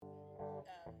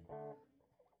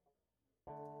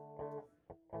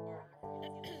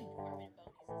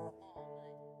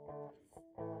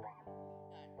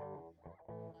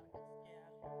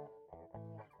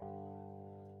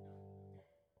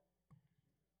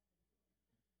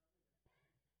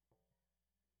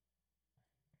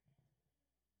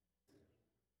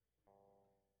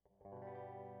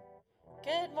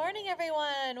Good morning,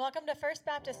 everyone. Welcome to First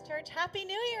Baptist Church. Happy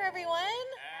New Year, everyone.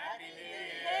 Happy New Year.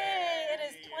 Hey, it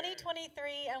is Happy New Year.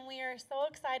 2023, and we are so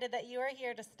excited that you are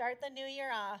here to start the new year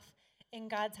off in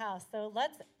God's house. So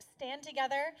let's stand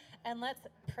together and let's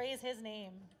praise his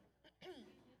name.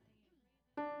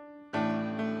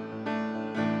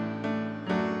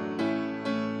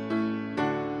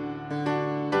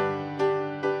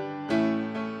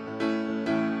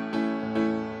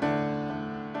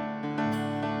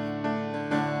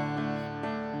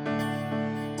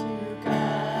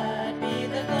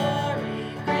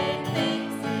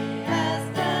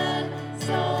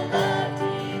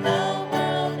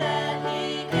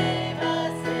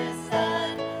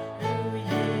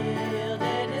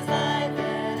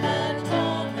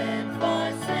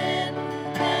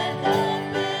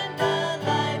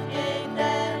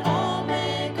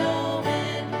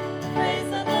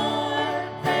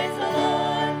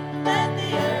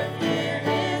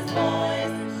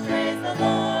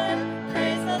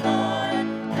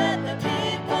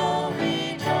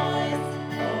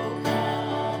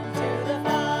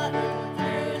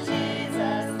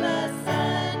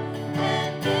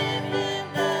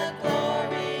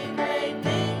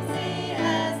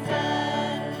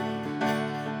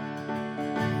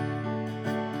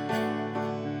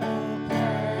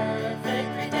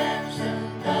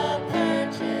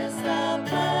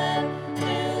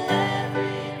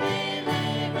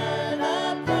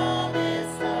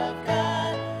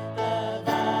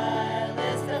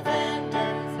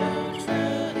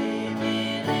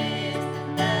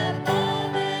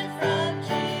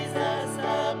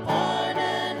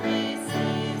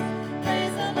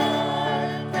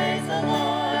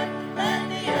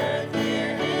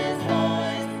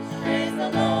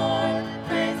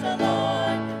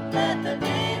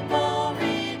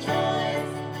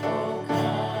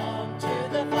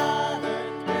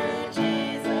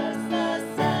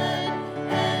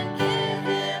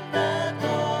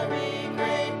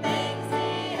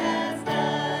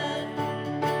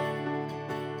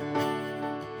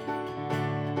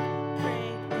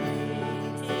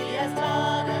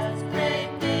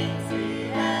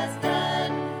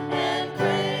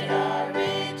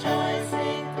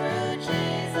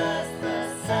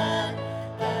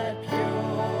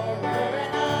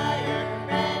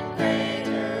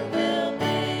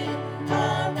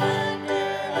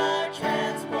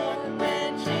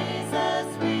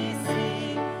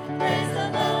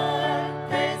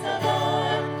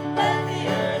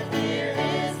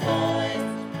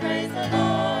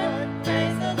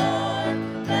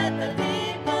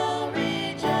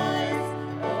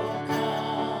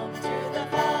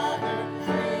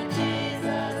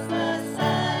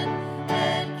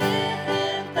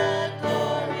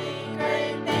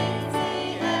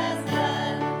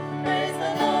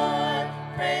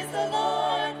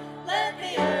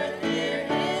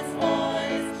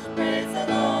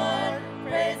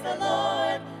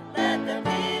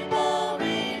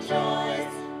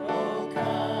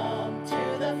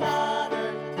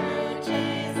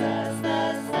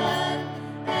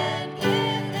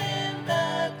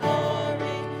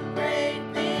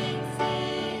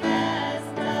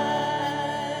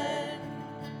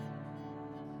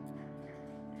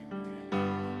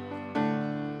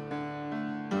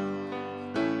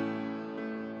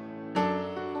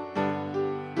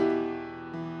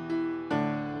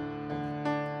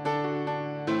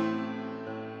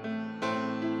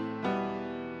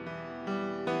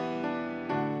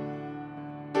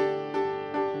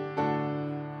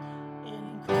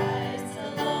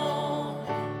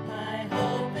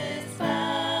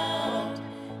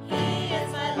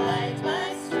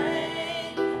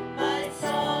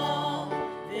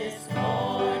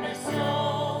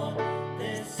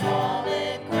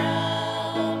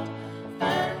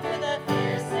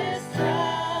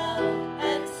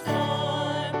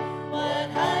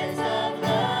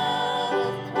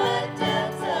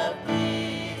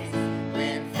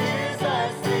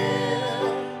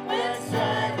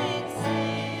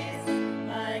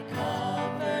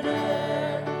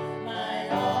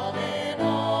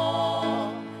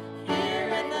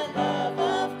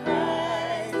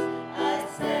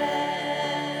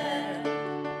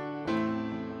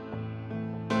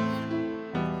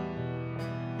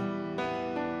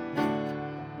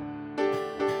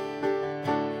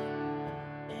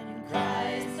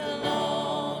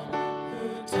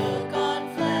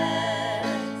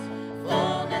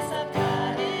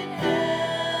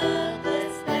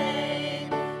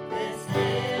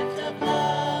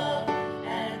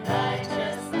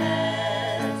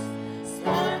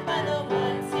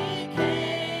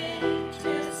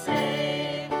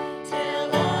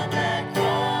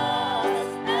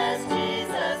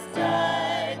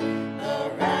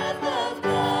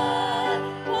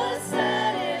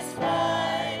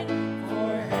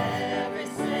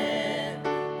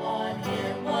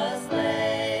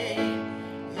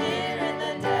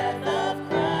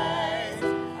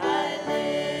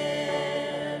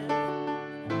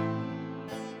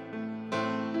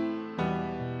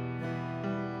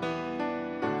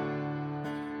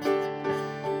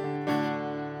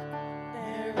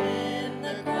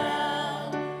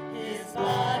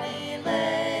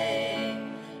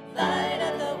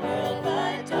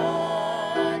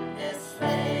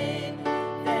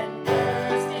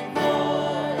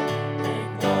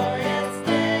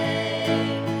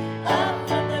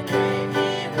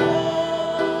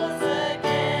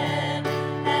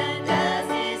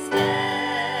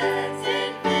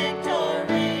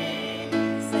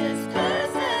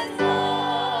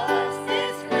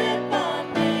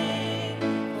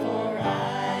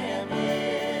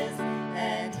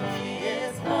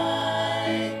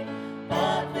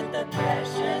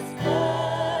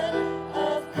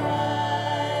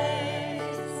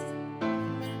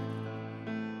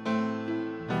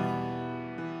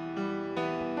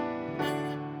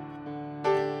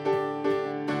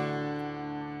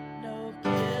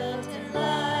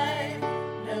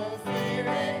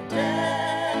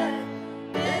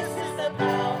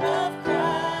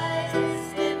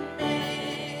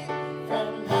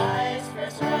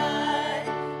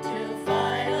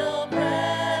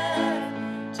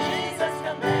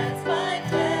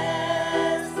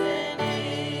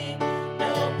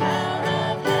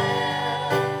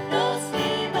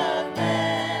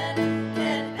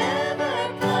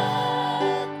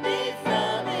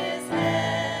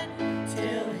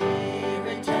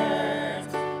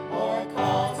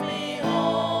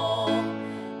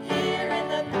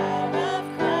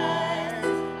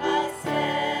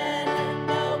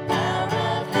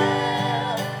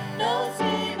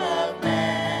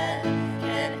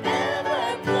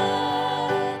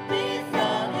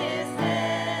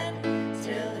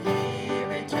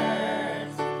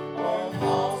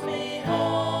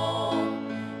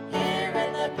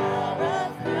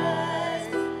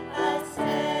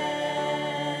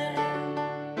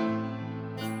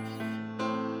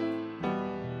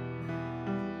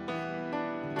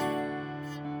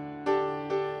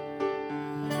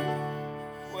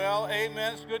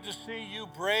 Amen. It's good to see you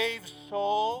brave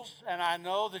souls. And I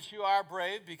know that you are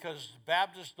brave because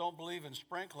Baptists don't believe in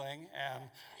sprinkling. And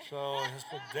so it's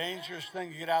a dangerous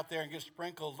thing to get out there and get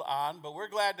sprinkled on. But we're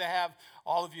glad to have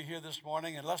all of you here this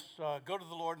morning. And let's go to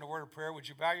the Lord in a word of prayer. Would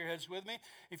you bow your heads with me?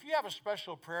 If you have a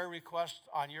special prayer request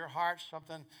on your heart,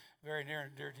 something very near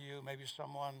and dear to you, maybe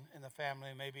someone in the family,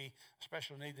 maybe a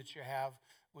special need that you have,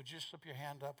 would you slip your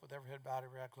hand up with every head bowed,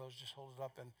 every eye closed? Just hold it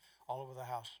up and all over the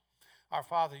house. Our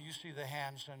Father, you see the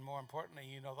hands, and more importantly,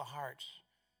 you know the hearts.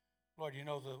 Lord, you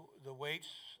know the weights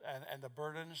and the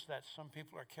burdens that some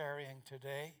people are carrying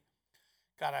today.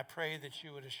 God, I pray that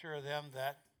you would assure them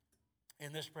that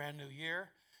in this brand new year,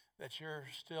 that you're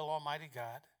still Almighty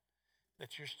God,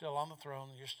 that you're still on the throne,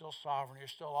 you're still sovereign, you're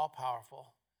still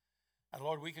all-powerful. And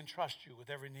Lord, we can trust you with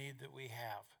every need that we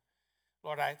have.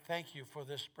 Lord, I thank you for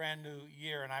this brand new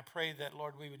year, and I pray that,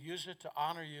 Lord, we would use it to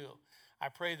honor you. I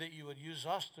pray that you would use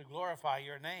us to glorify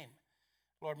your name.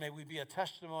 Lord, may we be a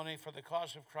testimony for the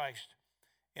cause of Christ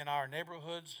in our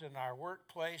neighborhoods, in our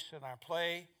workplace, in our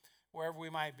play, wherever we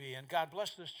might be. And God,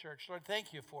 bless this church. Lord,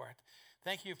 thank you for it.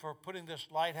 Thank you for putting this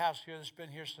lighthouse here that's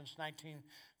been here since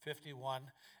 1951.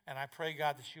 And I pray,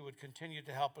 God, that you would continue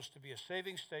to help us to be a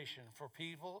saving station for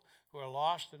people who are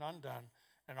lost and undone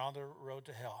and on the road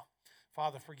to hell.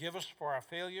 Father, forgive us for our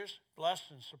failures. Bless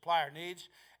and supply our needs.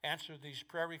 Answer these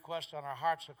prayer requests on our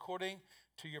hearts according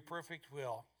to your perfect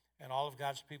will. And all of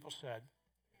God's people said,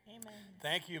 Amen.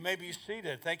 Thank you. You may be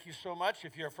seated. Thank you so much.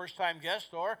 If you're a first-time guest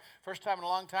or first time in a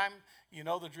long time, you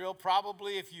know the drill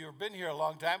probably if you've been here a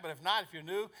long time. But if not, if you're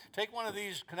new, take one of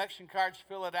these connection cards,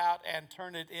 fill it out, and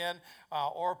turn it in.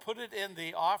 Or put it in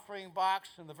the offering box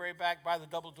in the very back by the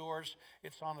double doors.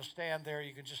 It's on a stand there.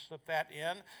 You can just slip that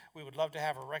in. We would love to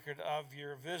have a record of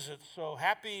your visit. So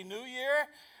Happy New Year.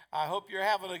 I hope you're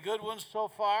having a good one so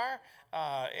far.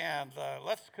 And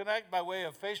let's connect by way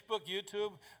of Facebook,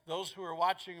 YouTube. Those who are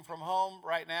watching from home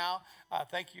right now,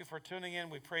 thank you for tuning in.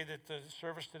 We pray that the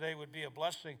service today would be a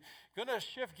blessing. Going to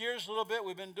shift gears a little bit.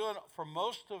 We've been doing for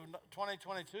most of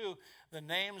 2022 the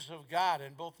names of God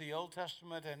in both the Old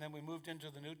Testament, and then we moved into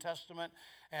the New Testament.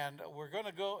 And we're going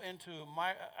to go into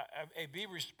a Be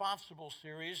Responsible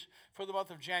series for the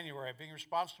month of January. Being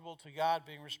responsible to God,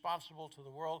 being responsible to the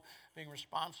world, being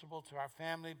responsible to our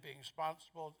family, being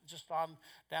responsible just on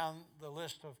down the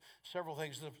list of several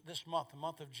things this month, the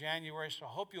month of January. So I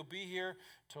hope you'll be here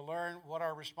to learn what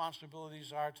our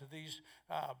responsibilities are to these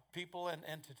people and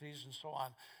entities and so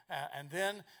on. And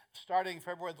then starting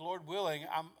February, the Lord willing,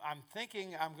 I'm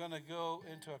thinking I'm going to go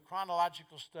into a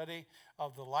chronological study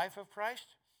of the life of Christ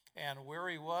and where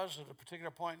he was at a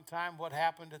particular point in time, what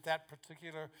happened at that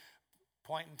particular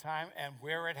point in time and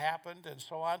where it happened and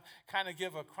so on. Kind of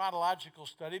give a chronological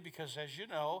study because, as you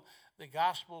know, the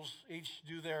Gospels each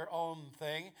do their own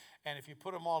thing, and if you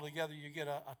put them all together, you get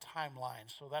a timeline.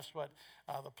 So that's what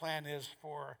the plan is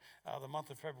for the month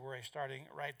of February, starting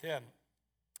right then.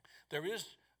 There is,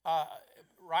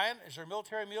 Ryan, is there a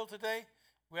military meal today?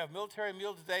 We have military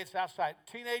meal today. It's outside.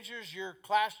 Teenagers, your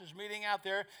class is meeting out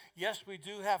there. Yes, we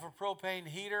do have a propane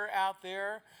heater out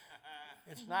there.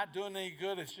 It's not doing any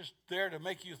good. It's just there to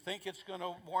make you think it's going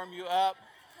to warm you up.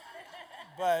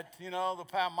 But, you know,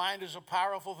 the mind is a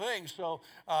powerful thing. So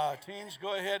teens,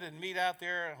 go ahead and meet out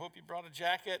there. I hope you brought a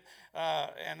jacket.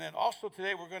 And then also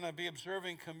today we're going to be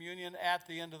observing communion at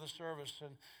the end of the service.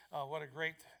 And what a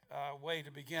great way to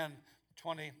begin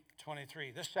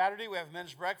 2023. This Saturday we have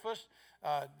men's breakfast.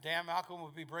 Dan Malcolm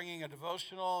will be bringing a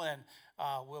devotional, and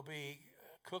we'll be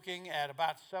cooking at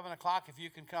about 7 o'clock if you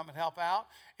can come and help out.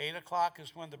 8 o'clock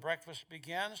is when the breakfast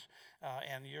begins,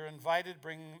 and you're invited.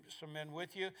 Bring some men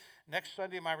with you. Next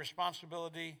Sunday, my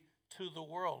responsibility to the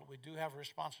world. We do have a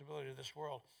responsibility to this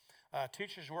world.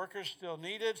 Teachers and workers still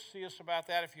needed. See us about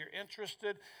that if you're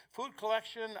interested. Food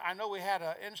collection. I know we had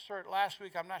an insert last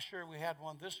week. I'm not sure we had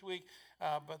one this week,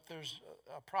 but there's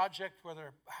a project where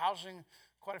they're housing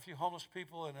quite a few homeless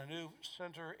people in a new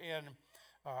center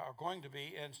are going to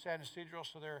be in San Ysidro,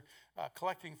 so they're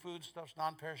collecting foodstuffs,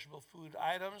 non-perishable food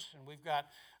items, and we've got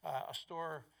a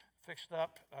store fixed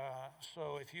up.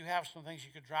 So if you have some things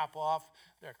you could drop off,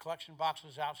 there are collection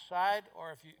boxes outside,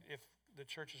 or if the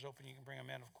church is open, you can bring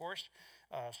them in, of course.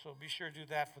 So be sure to do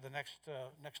that for the next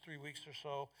 3 weeks or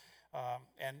so.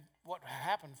 And what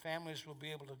happened, families will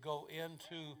be able to go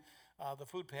into the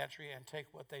food pantry and take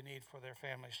what they need for their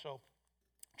family. So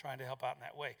trying to help out in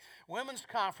that way. Women's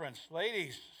Conference.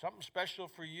 Ladies, something special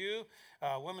for you.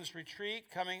 Women's Retreat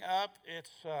coming up.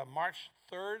 It's March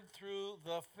 3rd through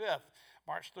the 5th.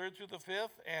 March 3rd through the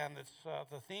 5th, and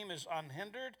the theme is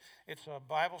Unhindered. It's a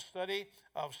Bible study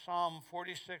of Psalm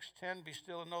 46:10, Be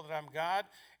still and know that I'm God.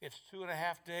 It's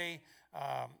 2.5-day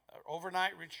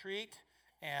overnight retreat,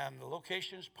 and the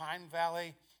location's Pine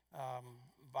Valley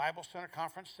Bible Center,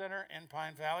 Conference Center in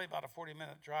Pine Valley, about a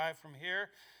 40-minute drive from here.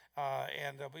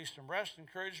 And there'll be some rest,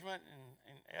 encouragement,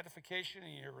 and edification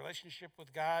in your relationship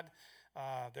with God.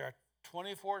 There are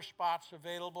 24 spots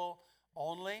available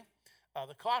only.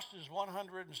 The cost is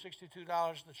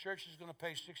 $162. The church is going to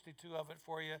pay $62 of it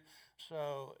for you,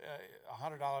 so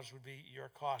 $100 would be your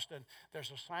cost. And there's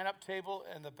a sign-up table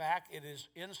in the back. It is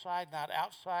inside, not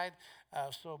outside,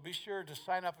 so be sure to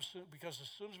sign up because as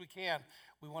soon as we can,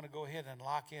 we want to go ahead and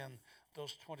lock in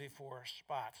those 24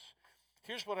 spots.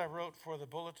 Here's what I wrote for the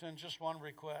bulletin, just one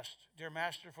request. Dear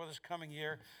Master, for this coming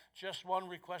year, just one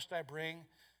request I bring.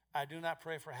 I do not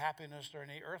pray for happiness or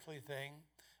any earthly thing.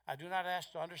 I do not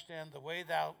ask to understand the way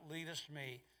thou leadest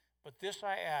me, but this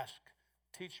I ask,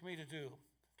 teach me to do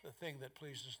the thing that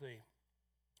pleases thee.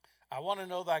 I want to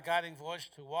know thy guiding voice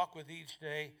to walk with each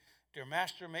day. Dear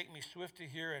Master, make me swift to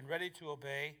hear and ready to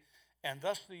obey. And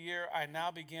thus the year I now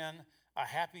begin, a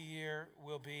happy year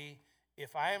will be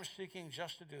if I am seeking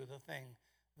just to do the thing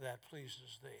that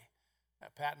pleases thee.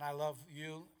 Pat and I love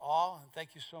you all, and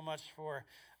thank you so much for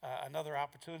another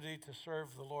opportunity to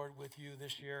serve the Lord with you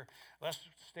this year. Let's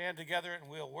stand together and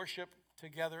we'll worship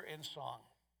together in song.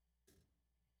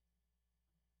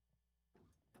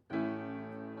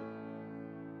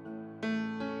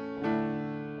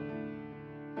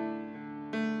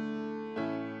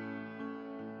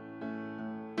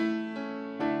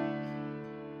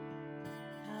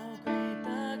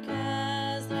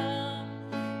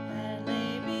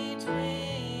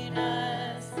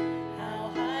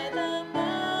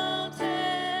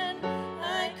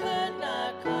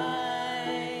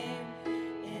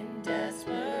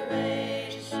 Desperation.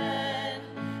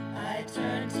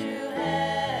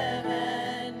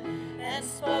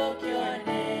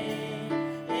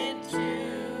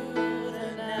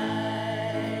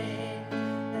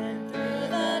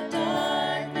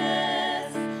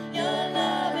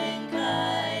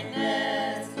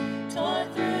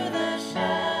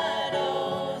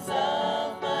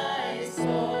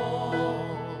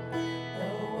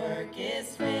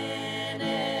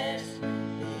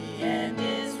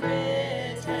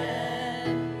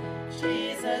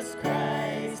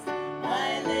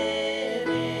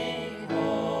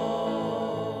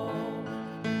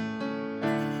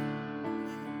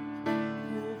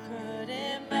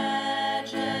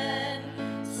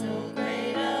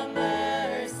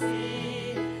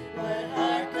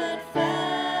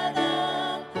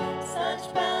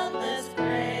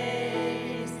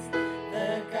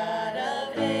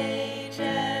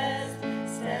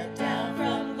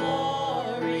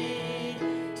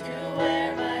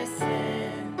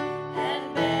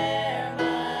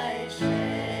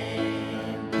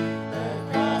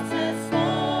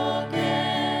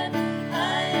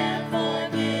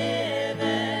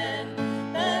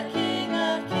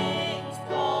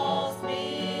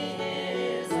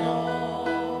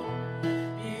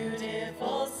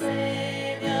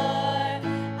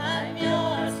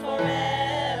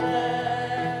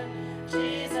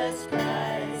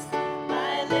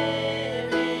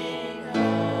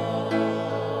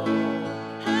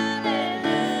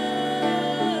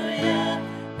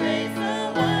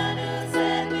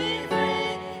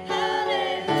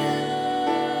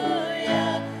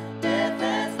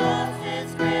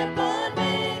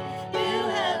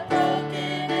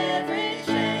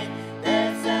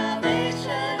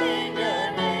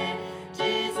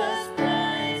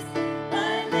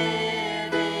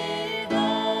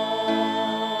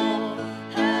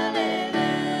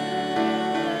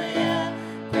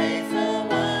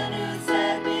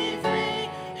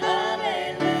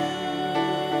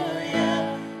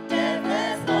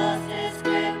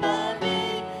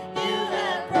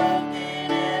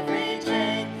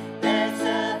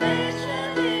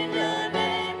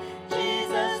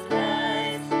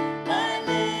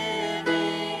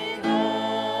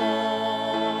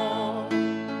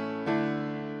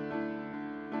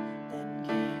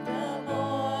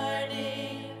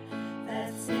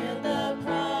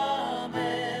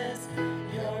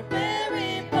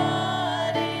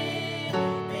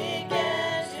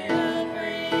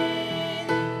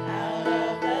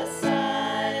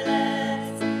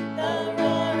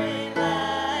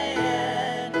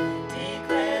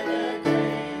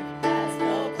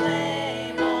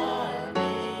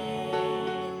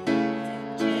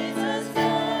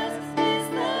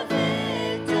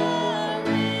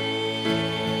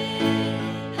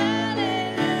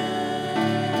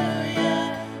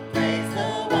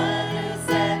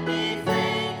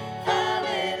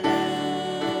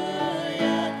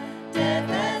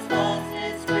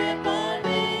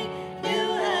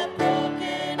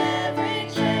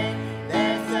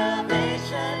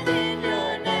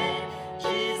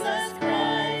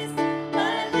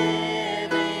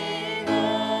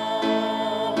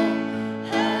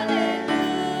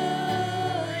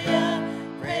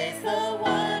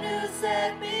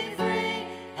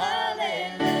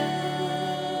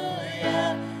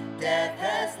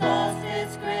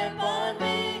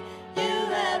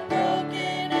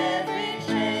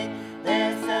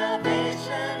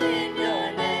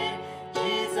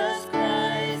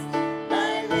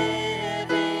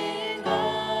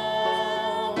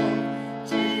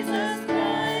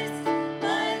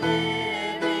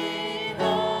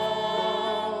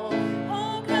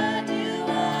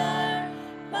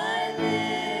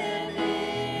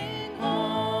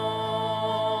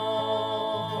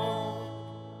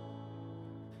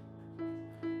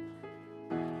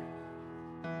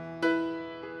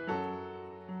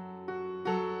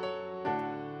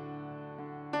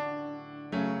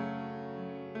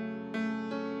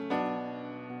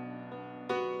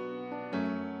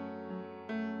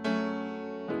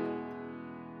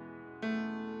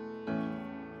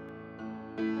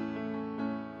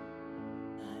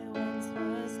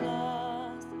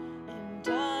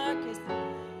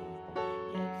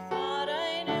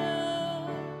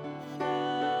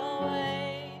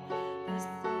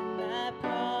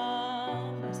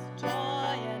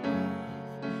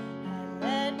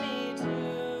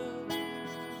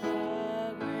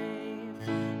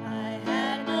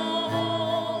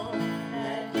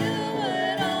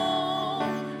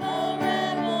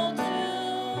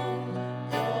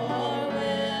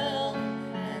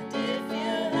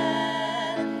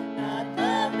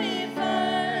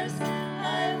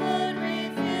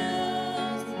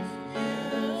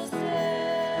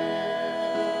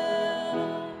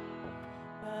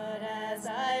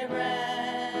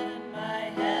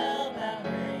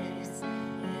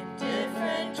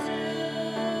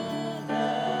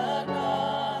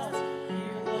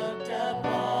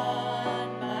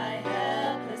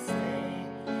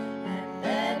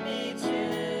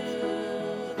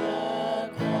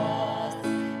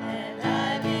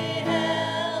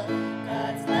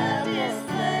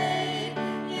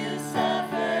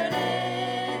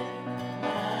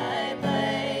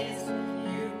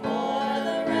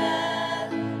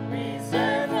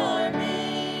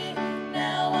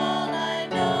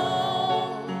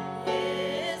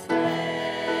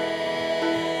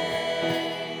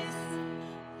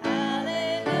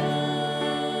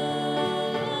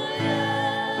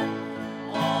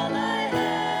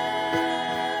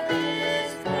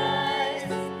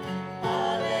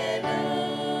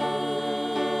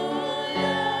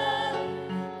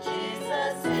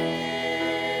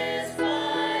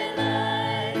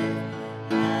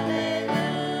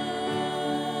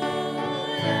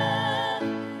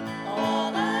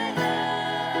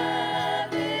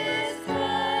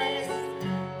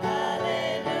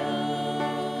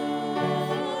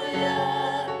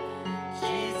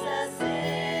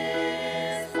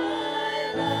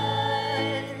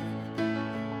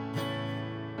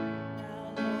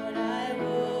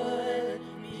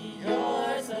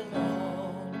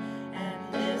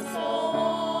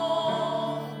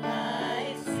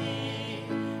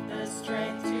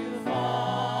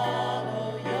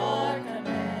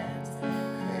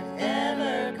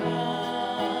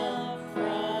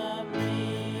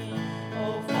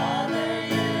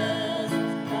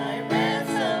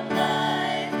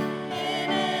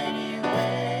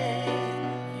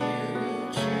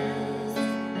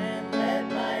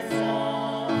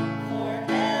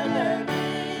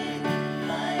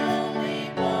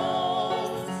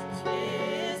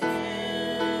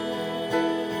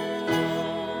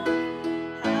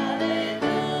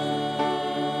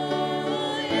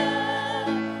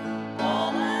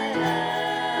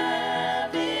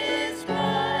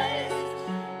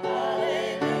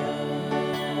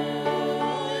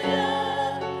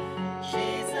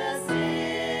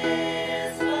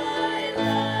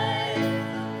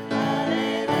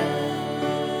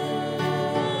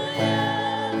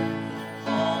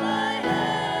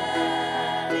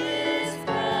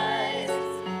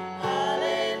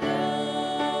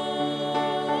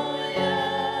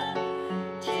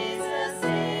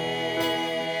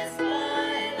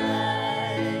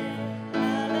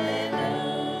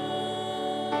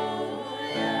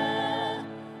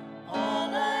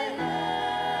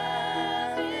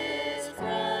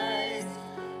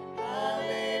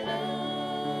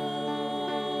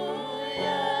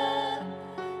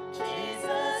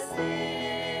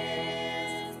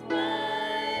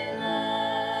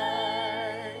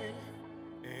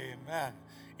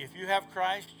 If you have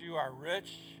Christ, you are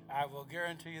rich. I will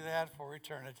guarantee you that for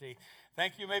eternity.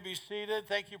 Thank you. You may be seated.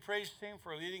 Thank you, praise team,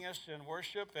 for leading us in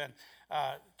worship. And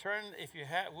turn, if you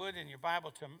would, in your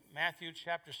Bible to Matthew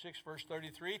chapter 6, verse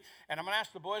 33. And I'm going to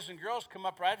ask the boys and girls come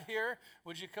up right here.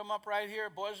 Would you come up right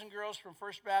here? Boys and girls from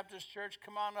First Baptist Church,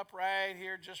 come on up right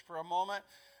here just for a moment.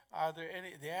 Are there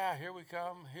any? Yeah, here we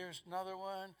come. Here's another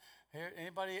one. Here,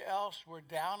 anybody else? We're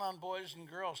down on boys and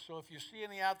girls. So if you see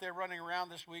any out there running around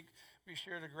this week, be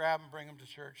sure to grab them, bring them to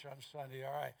church on Sunday.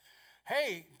 All right.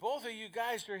 Hey, both of you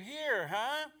guys are here,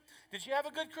 huh? Did you have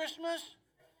a good Christmas?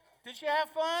 Did you have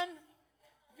fun?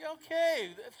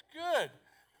 Okay, that's good.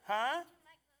 Huh?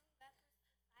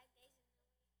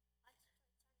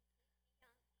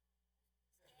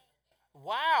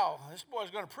 Wow, this boy's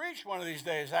going to preach one of these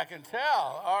days, I can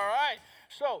tell. All right.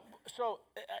 So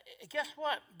guess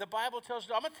what? The Bible tells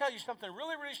us, I'm going to tell you something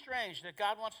really, really strange that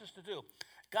God wants us to do.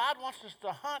 God wants us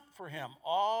to hunt for him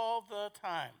all the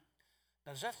time.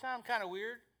 Now, does that sound kind of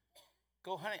weird?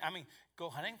 Go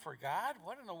hunting for God?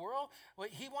 What in the world? Well,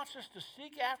 he wants us to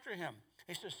seek after him.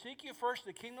 He says, seek you first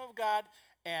the kingdom of God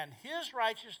and his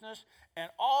righteousness, and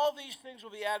all these things will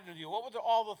be added to you. What were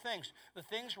all the things? The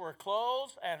things were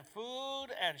clothes and food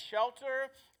and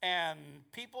shelter and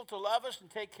people to love us and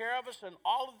take care of us, and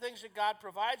all the things that God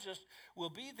provides us will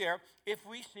be there if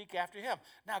we seek after him.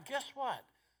 Now, guess what?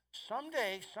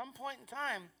 Someday, some point in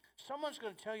time, someone's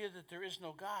going to tell you that there is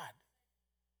no God.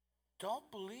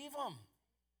 Don't believe them,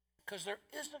 because there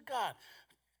is a God.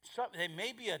 They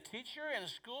may be a teacher in a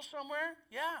school somewhere.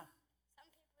 Yeah.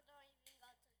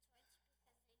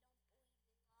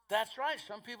 That's right.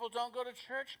 Some people don't go to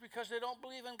church because they don't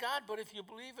believe in God. But if you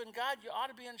believe in God, you ought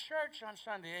to be in church on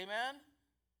Sunday. Amen?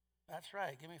 That's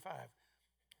right. Give me 5.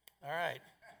 All right.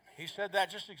 He said that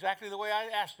just exactly the way I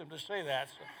asked him to say that.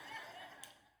 So.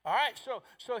 All right,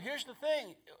 so here's the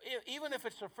thing. Even if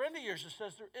it's a friend of yours that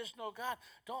says there is no God,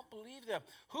 don't believe them.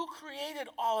 Who created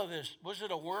all of this? Was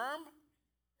it a worm?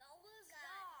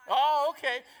 Oh,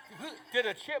 okay. Did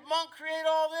a chipmunk create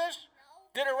all this?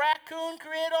 Did a raccoon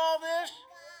create all this?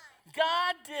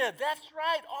 God did. That's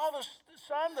right. All the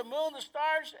sun, the moon, the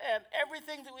stars, and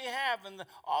everything that we have, and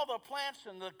all the plants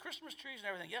and the Christmas trees and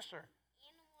everything. Yes, sir.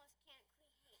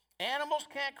 Animals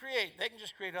can't create. They can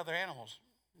just create other animals.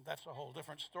 That's a whole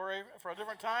different story for a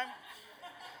different time.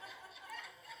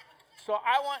 So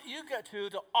I want you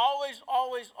to always,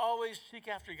 always, always seek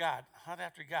after God, hunt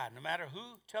after God. No matter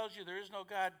who tells you there is no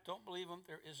God, don't believe them,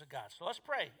 there is a God. So let's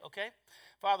pray, okay?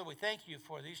 Father, we thank you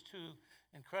for these two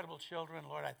incredible children.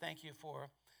 Lord, I thank you for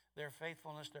their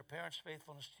faithfulness, their parents'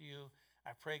 faithfulness to you.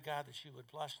 I pray, God, that you would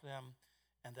bless them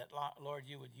and that, Lord,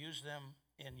 you would use them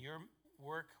in your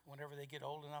work whenever they get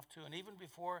old enough to. And even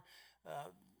before,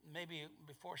 maybe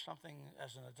before something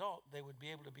as an adult, they would be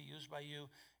able to be used by you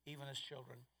even as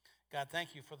children. God,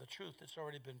 thank you for the truth that's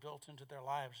already been built into their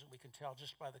lives that we can tell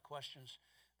just by the questions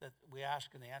that we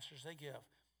ask and the answers they give.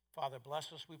 Father,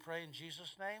 bless us, we pray in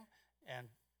Jesus' name. And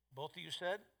both of you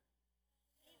said?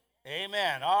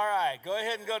 Amen. All right. Go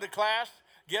ahead and go to class.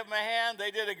 Give them a hand. They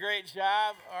did a great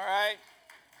job. All right.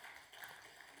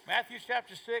 Matthew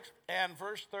chapter 6 and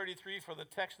verse 33 for the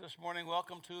text this morning.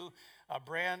 Welcome to a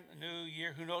brand new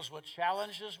year. Who knows what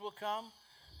challenges will come?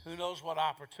 Who knows what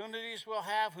opportunities we'll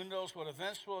have? Who knows what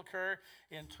events will occur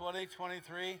in 2023?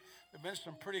 There have been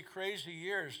some pretty crazy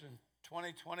years in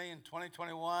 2020 and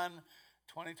 2021,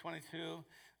 2022.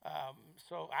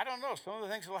 So I don't know. Some of the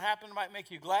things that will happen might make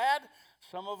you glad.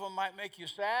 Some of them might make you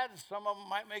sad. And some of them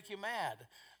might make you mad.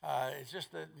 It's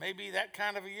just that maybe that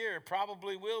kind of a year. It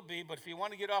probably will be. But if you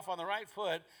want to get off on the right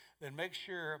foot, then make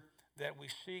sure that we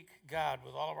seek God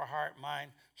with all of our heart,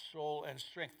 mind, soul, and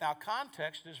strength. Now,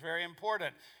 context is very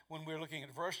important when we're looking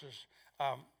at verses.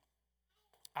 I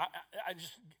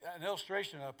just, an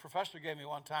illustration a professor gave me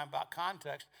one time about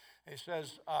context. He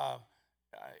says,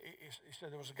 he said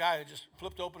there was a guy who just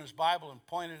flipped open his Bible and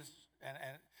pointed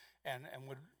and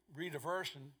would read a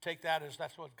verse and take that as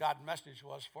that's what God's message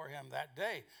was for him that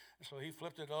day. And so he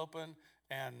flipped it open,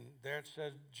 and there it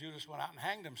said Judas went out and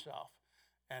hanged himself.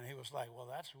 And he was like, well,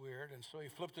 that's weird. And so he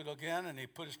flipped it again, and he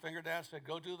put his finger down and said,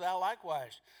 go do thou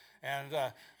likewise. And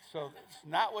so it's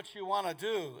not what you want to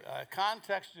do.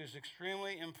 Context is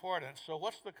extremely important. So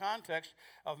what's the context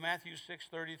of Matthew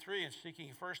 6:33? And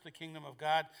seeking first the kingdom of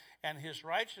God and his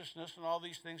righteousness, and all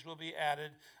these things will be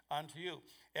added unto you.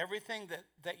 Everything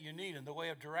that you need in the way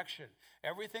of direction,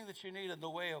 everything that you need in the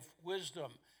way of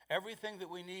wisdom, everything that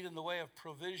we need in the way of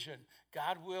provision,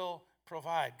 God will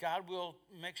provide. God will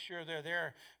make sure they're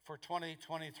there for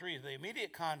 2023. The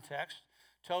immediate context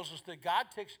tells us that God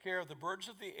takes care of the birds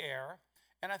of the air,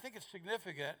 and I think it's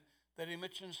significant that he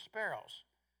mentions sparrows,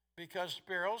 because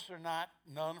sparrows are not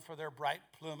known for their bright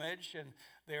plumage and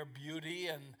their beauty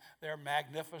and their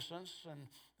magnificence. And,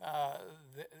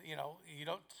 you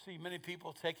don't see many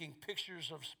people taking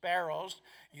pictures of sparrows.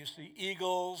 You see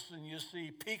eagles and you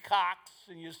see peacocks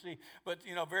and but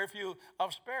very few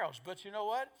of sparrows. But you know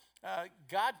what?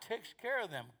 God takes care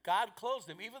of them. God clothes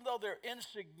them. Even though they're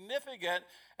insignificant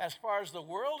as far as the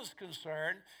world is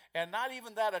concerned and not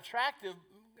even that attractive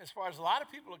as far as a lot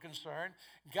of people are concerned,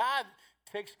 God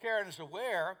takes care and is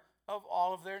aware of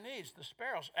all of their needs, the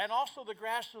sparrows, and also the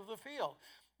grass of the field.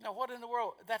 Now, what in the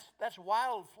world? That's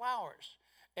wildflowers.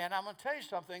 And I'm going to tell you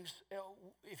something.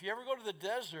 If you ever go to the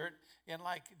desert,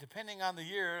 depending on the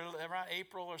year, around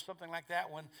April or something like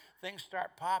that, when things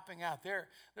start popping out,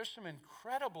 there's some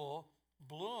incredible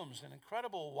blooms and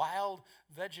incredible wild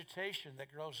vegetation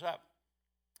that grows up.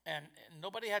 And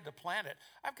nobody had to plant it.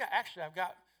 I've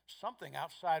got something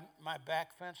outside my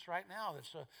back fence right now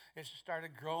it's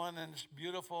started growing, and it's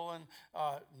beautiful, and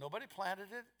nobody planted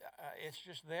it. It's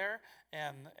just there,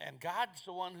 and God's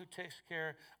the one who takes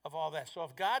care of all that. So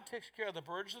if God takes care of the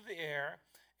birds of the air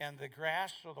and the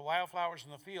grass or the wildflowers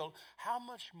in the field, how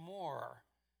much more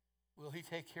will he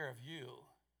take care of you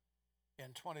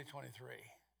in 2023?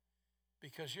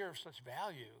 Because you're of such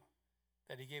value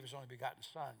that he gave his only begotten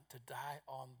son to die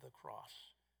on the cross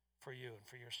for you and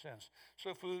for your sins.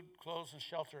 So food, clothes, and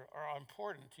shelter are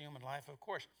important to human life, of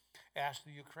course. Ask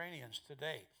the Ukrainians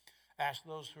today. Ask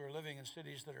those who are living in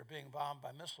cities that are being bombed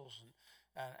by missiles,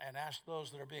 and ask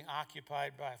those that are being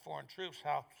occupied by foreign troops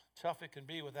how tough it can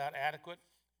be without adequate,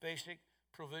 basic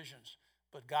provisions.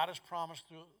 But God has promised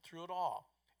through it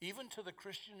all, even to the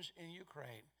Christians in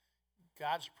Ukraine,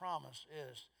 God's promise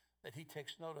is that he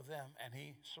takes note of them and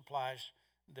he supplies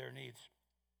their needs.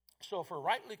 So if we're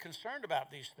rightly concerned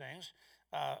about these things,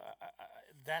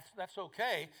 that's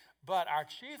okay. But our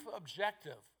chief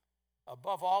objective,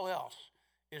 above all else,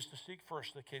 is to seek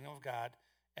first the kingdom of God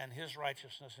and his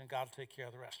righteousness, and God will take care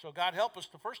of the rest. So God help us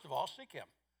to, first of all, seek him.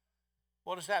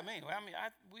 What does that mean? Well,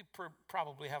 we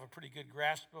probably have a pretty good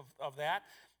grasp of that.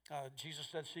 Jesus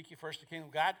said, seek ye first the kingdom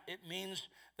of God. It means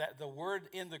that the word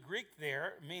in the Greek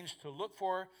there means to look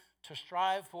for, to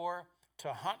strive for,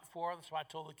 to hunt for. That's why I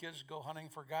told the kids to go hunting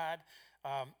for God.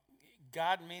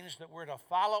 God means that we're to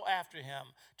follow after him,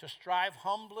 to strive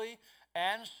humbly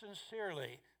and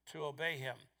sincerely to obey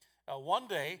him. One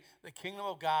day, the kingdom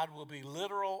of God will be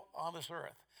literal on this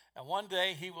earth. And one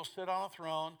day, he will sit on a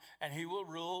throne, and he will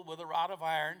rule with a rod of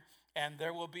iron, and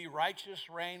there will be righteous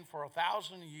reign for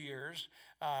 1,000 years,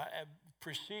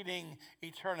 preceding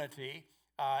eternity.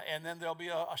 And then there'll be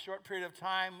a short period of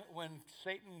time when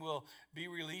Satan will be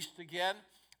released again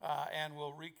and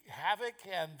will wreak havoc,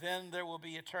 and then there will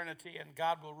be eternity, and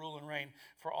God will rule and reign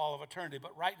for all of eternity.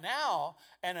 But right now,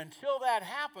 and until that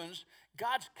happens,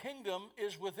 God's kingdom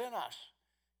is within us.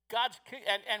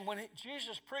 And when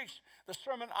Jesus preached the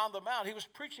Sermon on the Mount, he was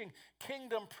preaching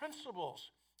kingdom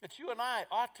principles that you and I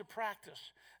ought to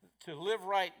practice to live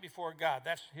right before God.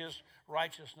 That's his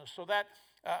righteousness. So that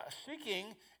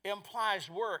seeking implies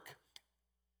work,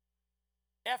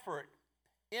 effort,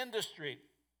 industry.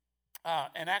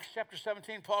 In Acts chapter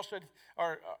 17, Paul said,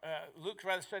 Luke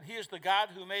rather said, he is the God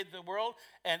who made the world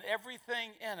and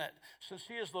everything in it. Since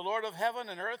he is the Lord of heaven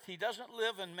and earth, he doesn't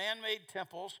live in man-made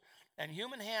temples, and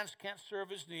human hands can't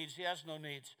serve his needs. He has no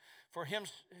needs. For him,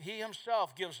 he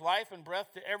himself gives life and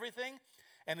breath to everything,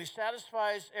 and he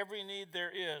satisfies every need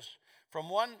there is. From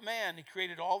one man, he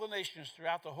created all the nations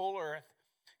throughout the whole earth.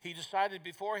 He decided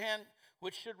beforehand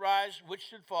which should rise, which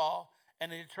should fall,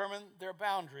 and he determined their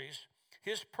boundaries.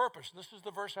 His purpose, this is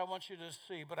the verse I want you to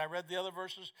see, but I read the other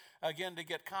verses again to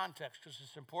get context because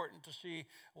it's important to see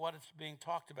what it's being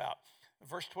talked about.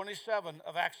 Verse 27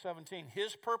 of Acts 17,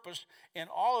 his purpose in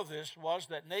all of this was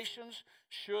that nations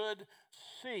should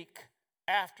seek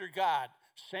after God.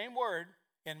 Same word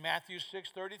in Matthew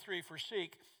 6:33 for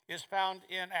seek is found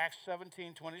in Acts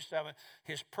 17:27.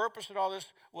 His purpose in all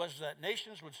this was that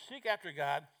nations would seek after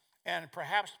God and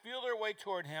perhaps feel their way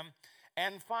toward him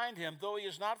and find him, though he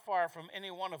is not far from any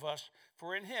one of us.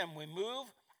 For in him we move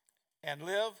and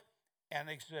live and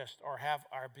exist, or have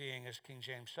our being, as King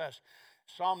James says.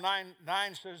 Psalm 9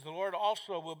 says, the Lord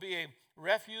also will be a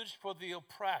refuge for the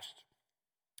oppressed,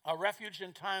 a refuge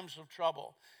in times of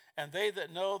trouble. And they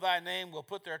that know thy name will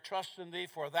put their trust in thee,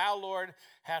 for thou, Lord,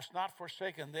 hast not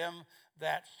forsaken them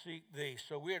that seek thee.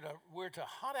 So we're to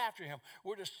hunt after him.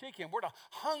 We're to seek him. We're to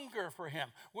hunger for him.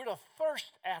 We're to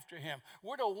thirst after him.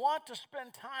 We're to want to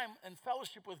spend time in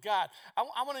fellowship with God. I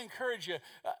want to encourage you.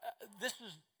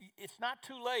 It's not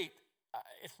too late.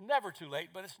 It's never too late,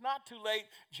 but it's not too late,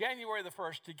 January the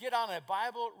 1st, to get on a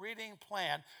Bible reading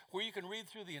plan where you can read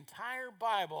through the entire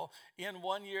Bible in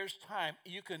 1 year's time.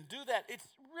 You can do that. It's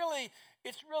really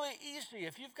easy.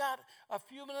 If you've got a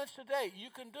few minutes a day, you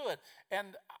can do it.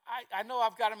 And I know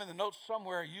I've got them in the notes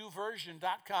somewhere,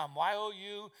 youversion.com,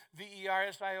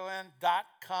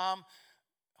 youversion.com.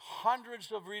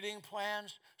 Hundreds of reading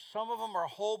plans. Some of them are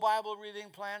whole Bible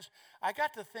reading plans. I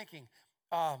got to thinking,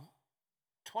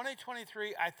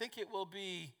 2023, I think it will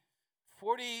be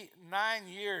 49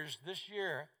 years this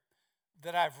year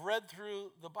that I've read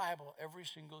through the Bible every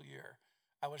single year.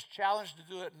 I was challenged to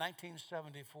do it in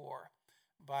 1974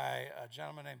 by a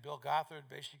gentleman named Bill Gothard,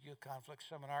 Basic Youth Conflict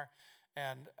Seminar,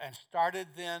 and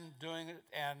started then doing it,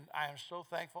 and I am so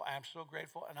thankful, I am so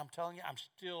grateful, and I'm telling you, I'm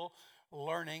still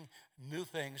learning new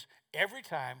things every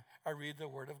time I read the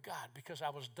Word of God, because I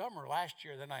was dumber last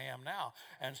year than I am now.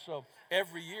 And so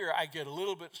every year I get a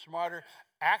little bit smarter.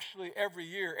 Actually, every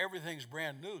year everything's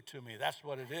brand new to me. That's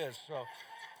what it is. So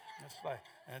it's like,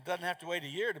 and it doesn't have to wait a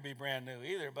year to be brand new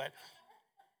either. But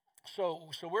so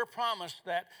we're promised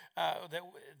that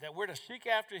we're to seek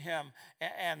after him,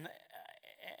 and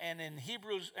in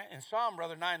Psalm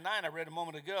 9:9, I read a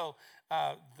moment ago,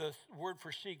 the word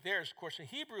for seek there is, of course, a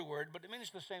Hebrew word, but it means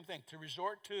the same thing, to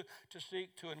resort to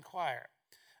seek, to inquire.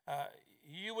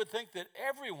 You would think that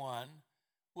everyone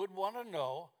would want to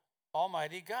know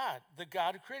Almighty God, the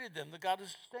God who created them, the God who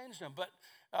sustains them. But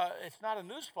it's not a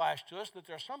newsflash to us that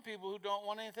there are some people who don't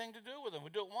want anything to do with him, who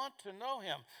don't want to know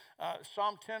him.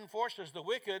 Psalm 10:4 says, the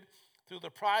wicked, through the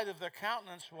pride of their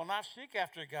countenance, will not seek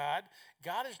after God.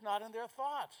 God is not in their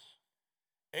thoughts.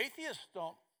 Atheists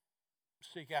don't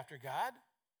seek after God.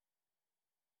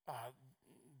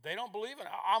 They don't believe in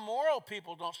it. Amoral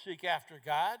people don't seek after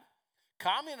God.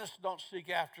 Communists don't seek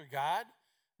after God.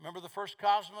 Remember the first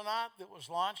cosmonaut that was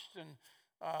launched, and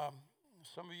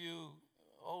some of you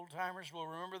old timers will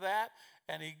remember that.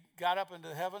 And he got up into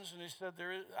the heavens and he said,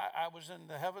 I was in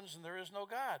the heavens and there is no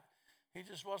God. He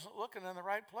just wasn't looking in the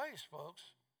right place, folks,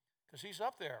 because he's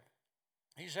up there.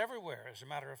 He's everywhere, as a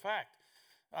matter of fact.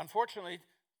 Unfortunately,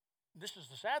 this is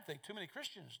the sad thing. Too many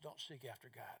Christians don't seek after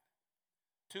God.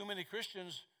 Too many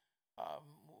Christians,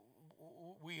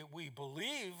 we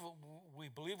believe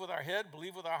with our head,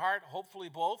 believe with our heart, hopefully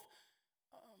both,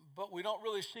 but we don't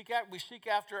really seek after. We seek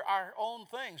after our own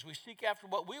things. We seek after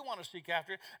what we want to seek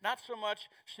after, not so much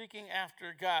seeking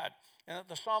after God. And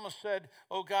the psalmist said,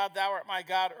 "O God, thou art my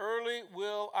God, early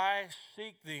will I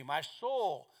seek thee. My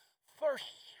soul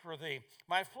thirsts for thee.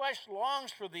 My flesh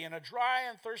longs for thee in a dry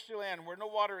and thirsty land where no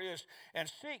water is." And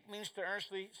seek means to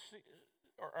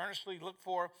earnestly look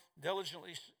for,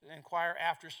 diligently inquire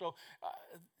after. So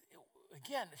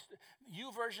again, it's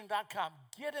uversion.com.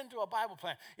 Get into a Bible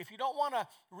plan. If you don't want to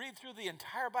read through the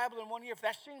entire Bible in 1 year, if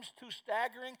that seems too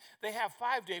staggering, they have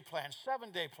 5-day plans,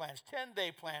 7-day plans,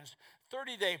 10-day plans,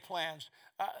 30-day plans.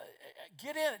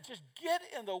 Get in it. Just get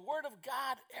in the Word of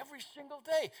God every single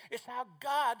day. It's how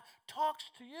God talks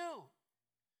to you.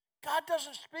 God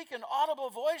doesn't speak in audible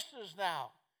voices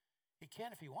now. He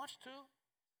can if he wants to,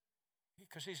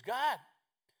 because he's God.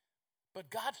 But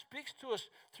God speaks to us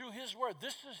through his word.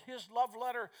 This is his love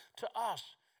letter to us.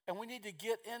 And we need to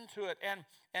get into it and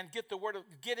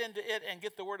get into it and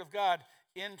get the word of God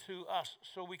into us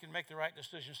so we can make the right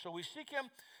decision. So we seek him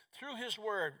through his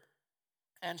word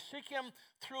and seek him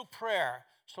through prayer.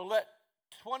 So let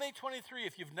 2023,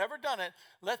 if you've never done it,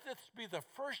 let this be the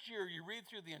first year you read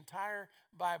through the entire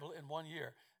Bible in 1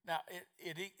 year. Now,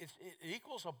 it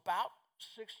equals about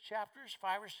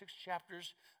 5 or 6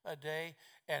 chapters a day.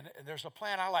 And there's a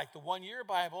plan I like, the 1 year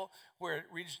Bible, where it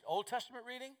reads Old Testament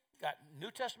reading, got New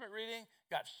Testament reading,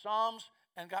 got Psalms,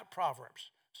 and got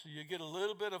Proverbs. So you get a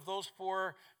little bit of those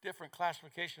 4 different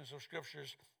classifications of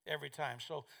scriptures every time.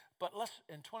 But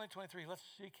in 2023, let's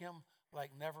seek him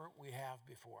like never we have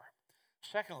before.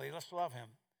 Secondly, let's love him.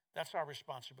 That's our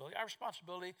responsibility. Our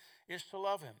responsibility is to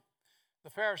love him. The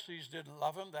Pharisees didn't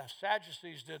love him. The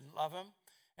Sadducees didn't love him.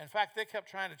 In fact, they kept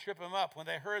trying to trip him up when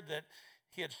they heard that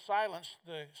he had silenced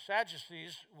the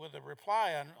Sadducees with a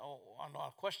reply on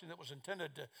a question that was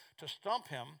intended to stump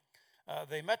him.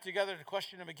 They met together to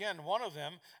question him again. One of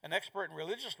them, an expert in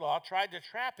religious law, tried to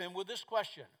trap him with this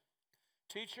question: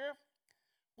 "Teacher,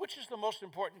 which is the most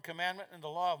important commandment in the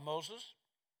law of Moses?"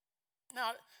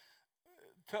 Now,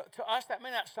 to us, that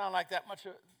may not sound like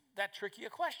that tricky a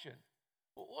question.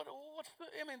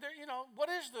 What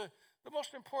is the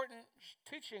most important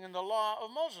teaching in the law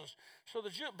of Moses? So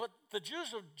the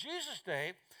Jews of Jesus'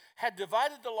 day had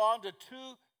divided the law into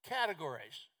 2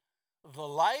 categories: the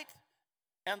light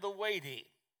and the weighty.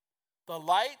 The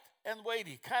light and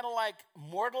weighty, kind of like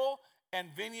mortal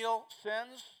and venial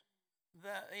sins.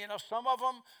 Some of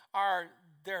them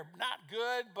they're not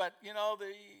good, but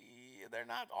they're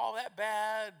not all that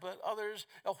bad, but others,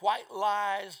 white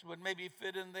lies would maybe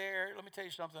fit in there. Let me tell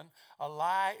you something. A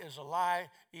lie is a lie,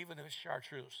 even if it's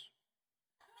chartreuse.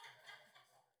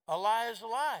 A lie is a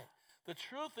lie. The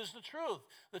truth is the truth.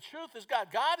 The truth is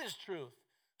God. God is truth.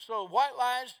 So white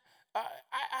lies,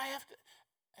 I have to,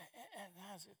 and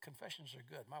confessions are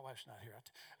good. My wife's not here.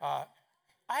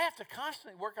 I have to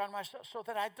constantly work on myself so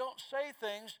that I don't say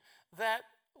things that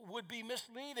would be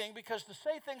misleading, because to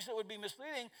say things that would be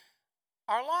misleading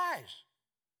are lies.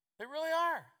 They really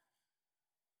are.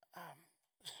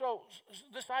 So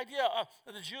this idea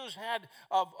that the Jews had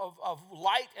of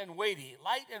light and weighty.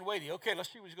 Light and weighty. Okay,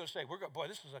 let's see what he's going to say. Boy,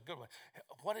 this is a good one.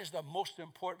 What is the most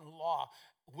important law?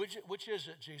 Which is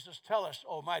it, Jesus? Tell us,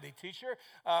 almighty teacher.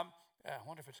 I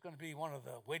wonder if it's going to be one of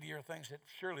the weightier things. It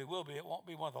surely will be. It won't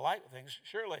be one of the light things,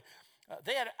 surely.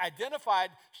 They had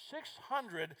identified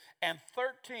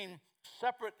 613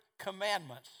 separate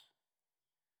commandments.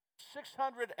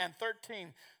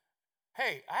 613.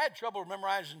 Hey, I had trouble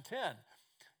memorizing 10.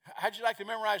 How'd you like to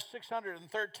memorize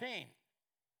 613?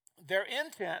 Their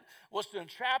intent was to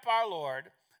entrap our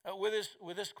Lord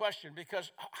with this question,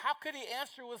 because how could he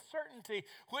answer with certainty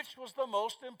which was the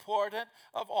most important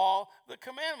of all the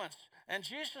commandments? And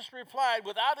Jesus replied,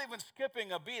 without even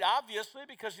skipping a beat, obviously,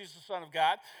 because he's the Son of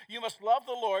God: "You must love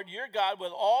the Lord your God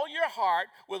with all your heart,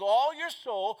 with all your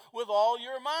soul, with all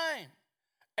your mind."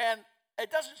 And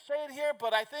it doesn't say it here,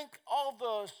 but I think all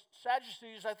the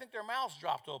Sadducees, their mouths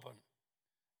dropped open.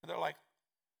 And they're like,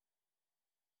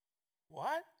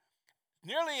 what?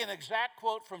 Nearly an exact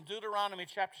quote from Deuteronomy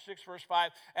chapter 6, verse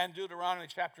 5, and Deuteronomy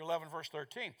chapter 11, verse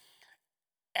 13.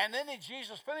 And then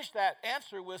Jesus finished that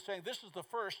answer with saying, this is the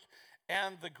first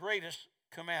and the greatest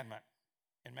commandment,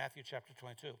 in Matthew chapter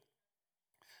 22.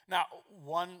 Now,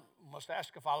 one must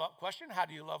ask a follow-up question. How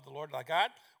do you love the Lord thy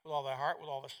God? With all their heart, with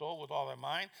all their soul, with all their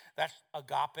mind. That's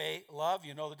agape love.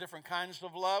 You know the different kinds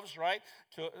of loves, right?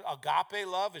 Agape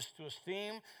love is to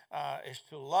esteem, is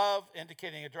to love,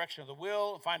 indicating a direction of the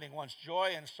will, finding one's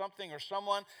joy in something or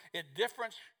someone. It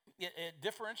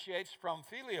differentiates from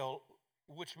filial,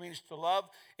 which means to love,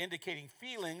 indicating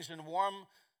feelings and warm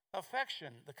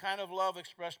affection, the kind of love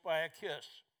expressed by a kiss.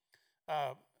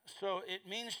 So it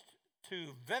means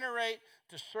to venerate,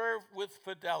 to serve with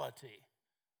fidelity.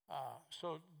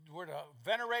 So we're to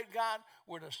venerate God,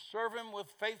 we're to serve him with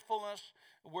faithfulness,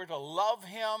 we're to love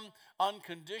him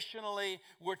unconditionally,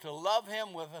 we're to love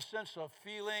him with a sense of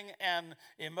feeling and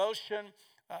emotion.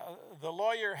 The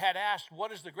lawyer had asked,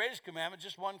 what is the greatest commandment?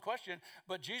 Just one question,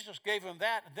 but Jesus gave him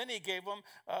that. Then he gave him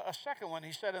a second one.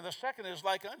 He said, and the second is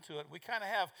like unto it. We kind of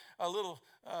have a little,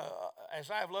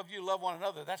 as I have loved you, love one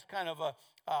another. That's kind of a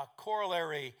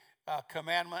corollary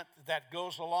commandment that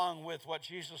goes along with what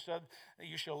Jesus said.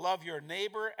 You shall love your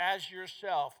neighbor as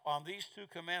yourself. On these two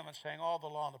commandments hang all the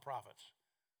law and the prophets.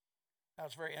 Now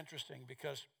it's very interesting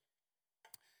because,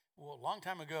 well, a long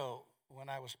time ago when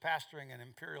I was pastoring in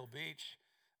Imperial Beach,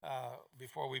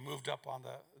 before we moved up on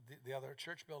the other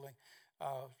church building,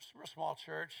 a small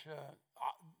church,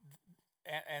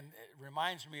 and it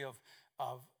reminds me of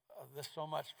this so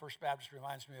much. First Baptist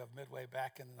reminds me of Midway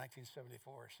back in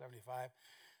 1974 or 75.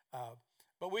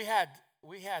 But we had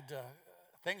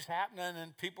things happening,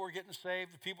 and people were getting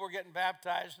saved, people were getting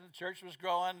baptized, and the church was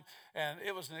growing, and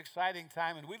it was an exciting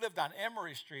time. And we lived on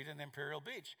Emory Street in Imperial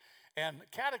Beach, and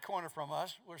cat a corner from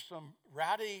us were some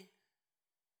rowdy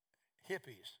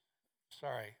hippies.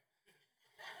 Sorry.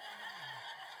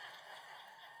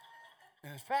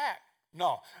 And in fact,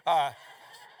 no.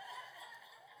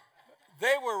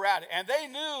 They were rowdy, and they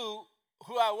knew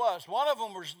who I was. One of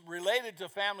them was related to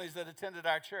families that attended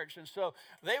our church, and so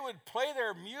they would play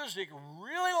their music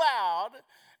really loud,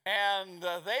 and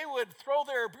they would throw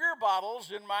their beer bottles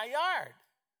in my yard.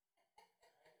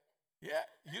 Yeah,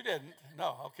 you didn't?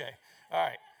 No, okay. All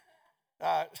right.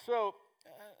 So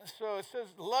it says,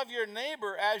 love your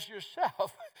neighbor as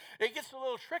yourself. It gets a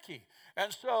little tricky.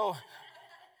 And so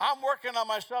I'm working on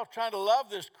myself trying to love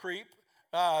this creep.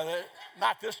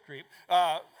 Not this creep.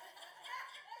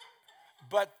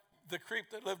 But the creep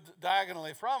that lived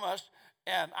diagonally from us.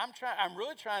 And I'm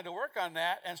really trying to work on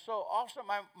that. And so also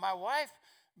my wife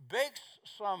bakes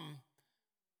some,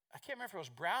 I can't remember if it was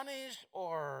brownies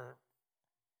or,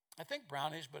 I think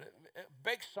brownies, but it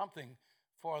bakes something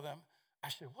for them. I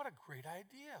said, what a great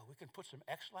idea. We can put some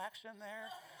X-Lax in there.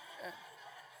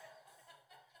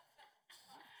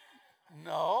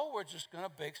 No, we're just going to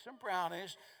bake some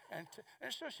brownies. And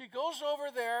so she goes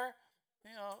over there,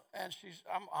 and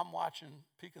I'm watching,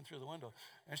 peeking through the window.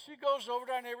 And she goes over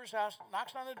to our neighbor's house,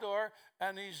 knocks on the door,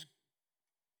 and these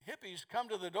hippies come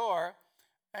to the door,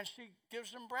 and she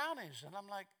gives them brownies. And I'm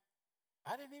like,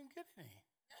 I didn't even get any.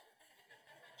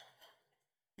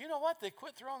 You know what? They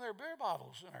quit throwing their beer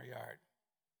bottles in our yard.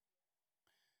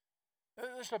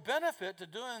 There's a benefit to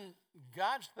doing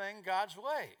God's thing God's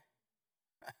way.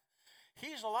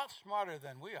 He's a lot smarter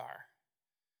than we are.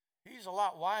 He's a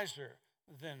lot wiser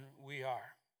than we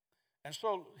are. And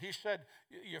so he said,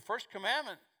 your first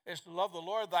commandment is to love the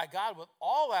Lord thy God with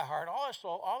all thy heart, all thy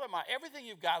soul, all thy mind, everything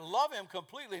you've got. Love him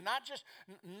completely, not just,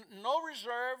 no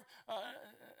reserve,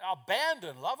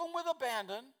 abandon. Love him with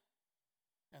abandon.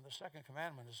 And the second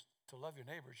commandment is to love your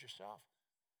neighbors yourself.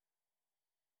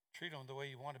 Treat them the way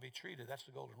you want to be treated. That's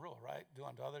the golden rule, right? Do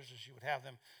unto others as you would have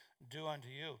them do unto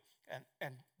you.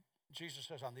 And Jesus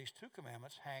says on these two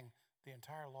commandments hang the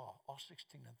entire law, all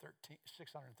 613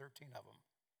 of them.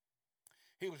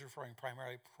 He was referring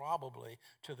primarily probably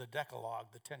to the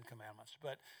Decalogue, the 10 commandments,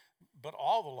 but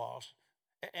all the laws.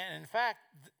 And in fact,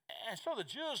 and so the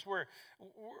Jews were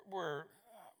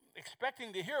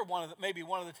expecting to hear maybe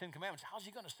one of the 10 commandments. How's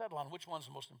he going to settle on which one's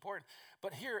the most important?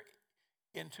 But here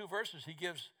in 2 verses, he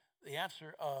gives the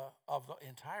answer of the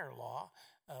entire law.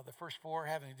 The first 4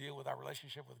 having to do with our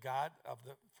relationship with God, of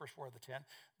the first 4 of the 10.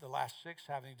 The last 6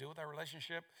 having to do with our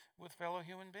relationship with fellow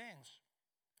human beings.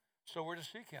 So we're to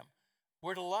seek him.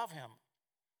 We're to love him.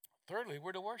 Thirdly,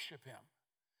 we're to worship him.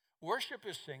 Worship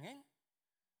is singing.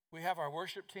 We have our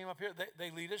worship team up here.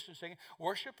 They lead us in singing.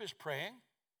 Worship is praying.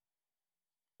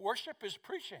 Worship is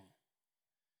preaching.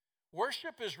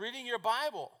 Worship is reading your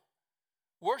Bible.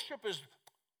 Worship is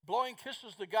blowing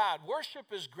kisses to God.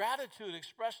 Worship is gratitude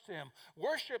expressed to him.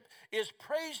 Worship is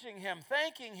praising him,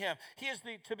 thanking him. He is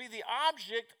to be the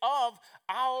object of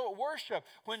our worship.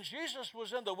 When Jesus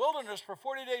was in the wilderness for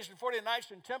 40 days and 40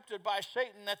 nights and tempted by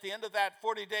Satan at the end of that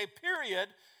 40-day period,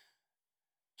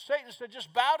 Satan said,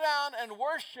 just bow down and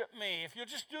worship me if you'll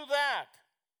just do that.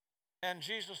 And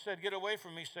Jesus said, get away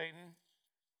from me, Satan.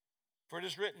 For it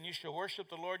is written, you shall worship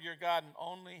the Lord your God, and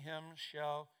only him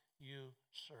shall you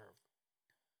serve.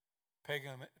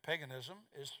 Paganism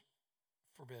is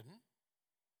forbidden.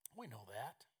 We know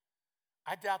that.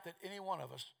 I doubt that any one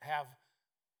of us have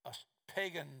a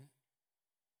pagan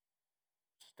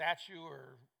statue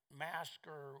or mask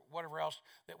or whatever else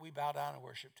that we bow down and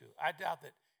worship to. I doubt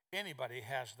that anybody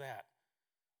has that.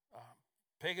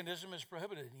 Paganism is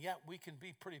prohibited, and yet we can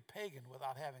be pretty pagan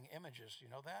without having images. You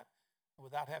know that?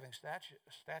 Without having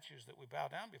statues that we bow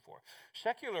down before.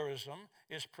 Secularism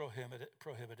is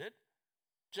prohibited.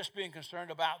 Just being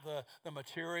concerned about the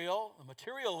material. The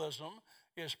materialism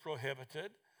is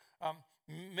prohibited.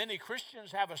 Many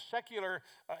Christians have a secular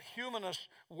humanist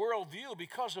worldview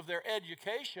because of their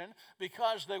education,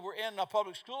 because they were in a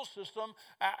public school system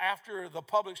after the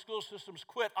public school systems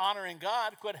quit honoring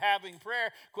God, quit having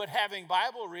prayer, quit having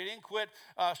Bible reading, quit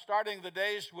starting the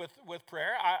days with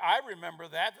prayer. I remember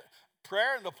that.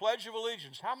 Prayer and the Pledge of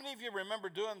Allegiance. How many of you remember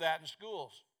doing that in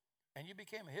schools? And you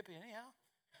became a hippie anyhow?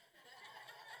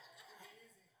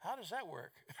 How does that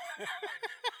work?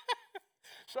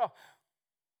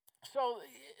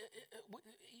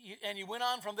 And you went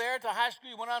on from there to high school.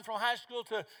 You went on from high school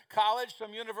to college,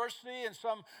 some university, and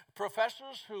some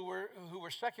professors who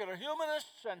were secular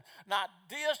humanists and not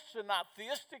deists and not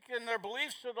theistic in their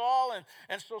beliefs at all.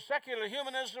 And so secular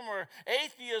humanism or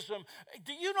atheism,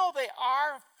 do you know they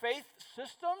are faith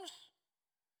systems?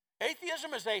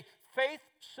 Atheism is a faith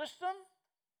system.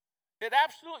 It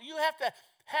absolutely, you have to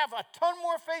have a ton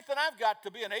more faith than I've got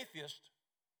to be an atheist.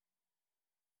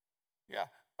 Yeah.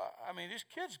 I mean, these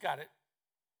kids got it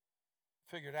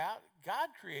figured out. God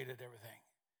created everything.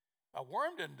 A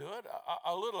worm didn't do it.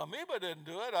 A little amoeba didn't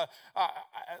do it.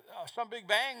 Some big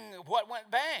bang, what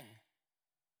went bang?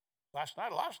 Last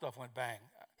night, a lot of stuff went bang.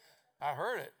 I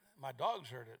heard it. My dogs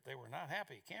heard it. They were not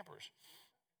happy, campers.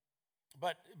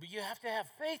 But you have to have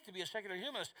faith to be a secular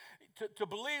humanist, to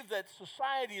believe that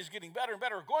society is getting better and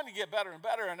better, or going to get better and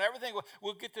better, and everything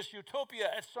will get this utopia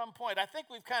at some point. I think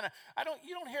we've kind of,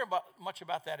 you don't hear much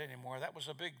about that anymore. That was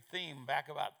a big theme back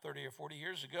about 30 or 40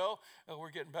 years ago.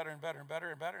 We're getting better and better and better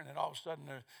and better, and then all of a sudden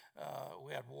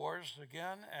we had wars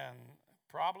again and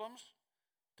problems.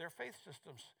 They're faith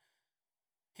systems.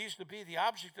 He's to be the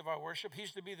object of our worship.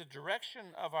 He's to be the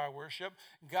direction of our worship.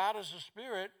 God is a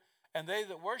spirit. And they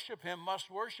that worship him must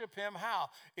worship him how?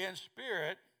 In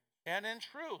spirit and in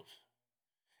truth.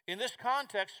 In this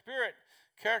context, spirit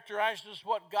characterizes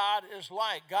what God is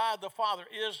like. God the Father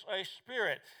is a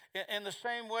spirit. In the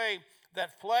same way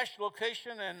that flesh,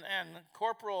 location, and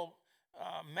corporal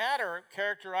matter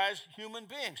characterize human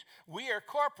beings. We are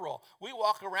corporal. We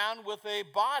walk around with a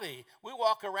body. We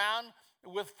walk around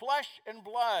with flesh and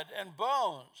blood and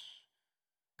bones.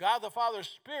 God the Father's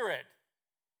spirit.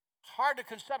 Hard to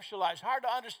conceptualize, hard to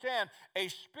understand. A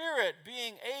spirit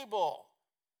being able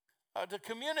to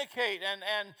communicate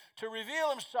and to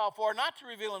reveal himself or not to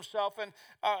reveal himself. And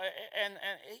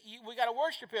we got to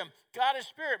worship him. God is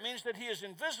spirit means that he is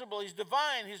invisible, he's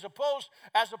divine, he's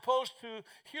as opposed to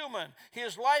human. He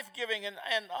is life-giving and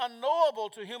unknowable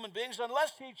to human beings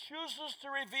unless he chooses to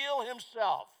reveal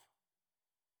himself.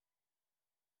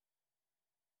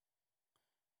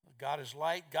 God is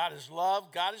light, God is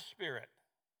love, God is spirit.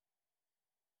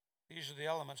 These are the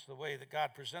elements of the way that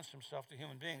God presents himself to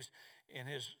human beings in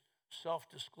his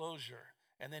self-disclosure.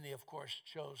 And then he, of course,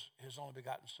 chose his only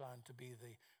begotten Son to be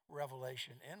the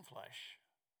revelation in flesh.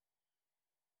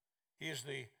 He is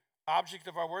the object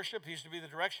of our worship. He's to be the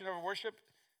direction of our worship.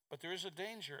 But there is a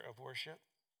danger of worship.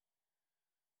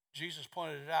 Jesus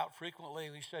pointed it out frequently.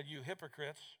 He said, you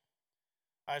hypocrites.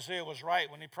 Isaiah was right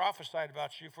when he prophesied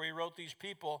about you, for he wrote, these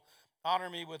people honor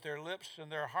me with their lips, and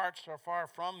their hearts are far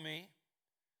from me.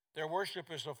 Their worship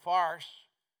is a farce,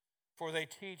 for they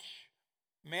teach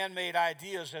man-made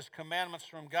ideas as commandments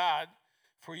from God.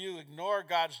 For you ignore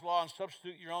God's law and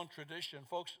substitute your own tradition.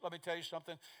 Folks, let me tell you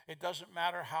something. It doesn't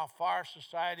matter how far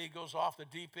society goes off the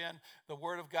deep end. The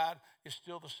Word of God is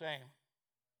still the same.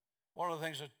 One of the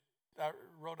things that I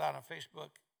wrote out on Facebook,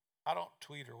 I don't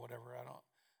tweet or whatever.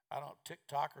 I don't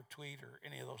TikTok or tweet or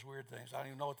any of those weird things. I don't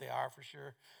even know what they are for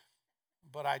sure.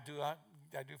 But I do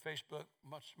Facebook,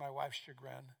 much to my wife's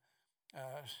chagrin.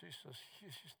 She says, you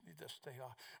just need to stay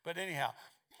off. But anyhow,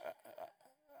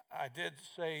 I did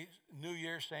say, New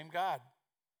Year, same God.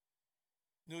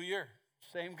 New Year,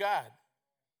 same God.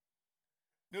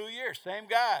 New Year, same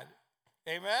God.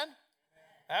 Amen?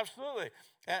 Absolutely.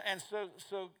 And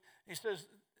so he says,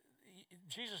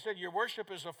 Jesus said, your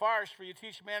worship is a farce, for you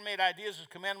teach man-made ideas as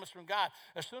commandments from God.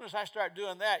 As soon as I start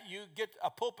doing that, you get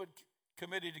a pulpit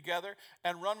committee together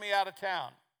and run me out of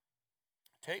town.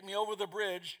 Take me over the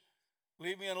bridge,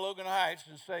 leave me in Logan Heights,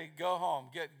 and say, go home.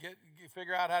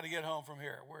 Figure out how to get home from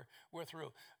here. We're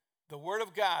through. The Word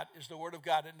of God is the Word of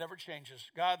God. It never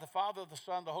changes. God, the Father, the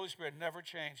Son, the Holy Spirit never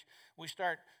change. We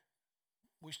start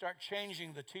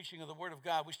changing the teaching of the Word of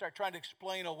God. We start trying to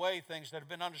explain away things that have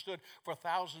been understood for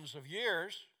thousands of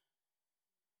years.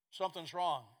 Something's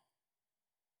wrong.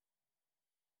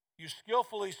 You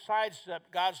skillfully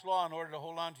sidestep God's law in order to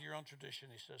hold on to your own tradition,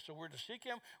 he says. So we're to seek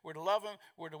him, we're to love him,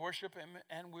 we're to worship him,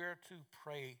 and we're to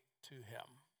pray to him.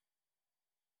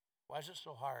 Why is it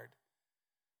so hard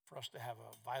for us to have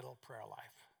a vital prayer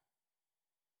life?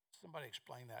 Somebody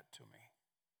explain that to me.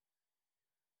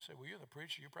 Say, well, you're the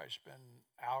preacher. You probably spend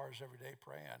hours every day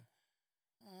praying.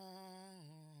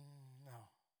 No,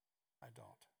 I don't.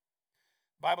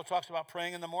 The Bible talks about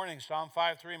praying in the morning. Psalm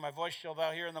 5:3, my voice shall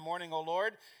thou hear in the morning, O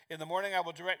Lord. In the morning I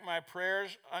will direct my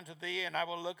prayers unto thee, and I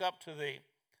will look up to thee.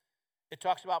 It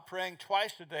talks about praying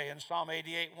twice a day in Psalm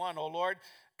 88:1. O Lord,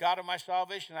 God of my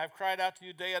salvation, I've cried out to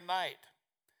you day and night.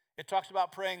 It talks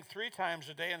about praying 3 times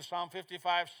a day in Psalm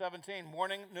 55:17.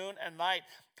 Morning, noon, and night,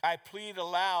 I plead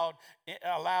aloud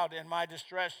in my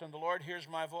distress, and the Lord hears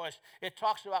my voice. It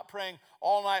talks about praying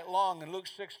all night long in Luke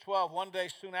 6:12. One day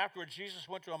soon afterwards, Jesus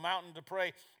went to a mountain to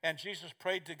pray, and Jesus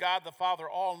prayed to God the Father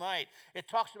all night. It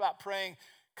talks about praying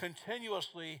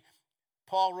continuously.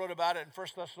 Paul wrote about it in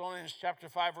 1 Thessalonians chapter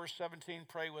 5, verse 17,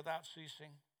 pray without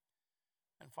ceasing.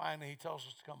 And finally, he tells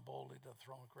us to come boldly to the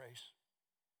throne of grace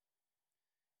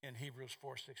in Hebrews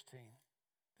 4:16,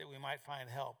 that we might find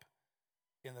help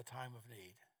in the time of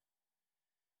need.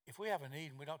 If we have a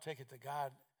need and we don't take it to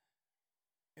God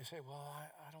and say, well,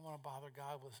 I don't want to bother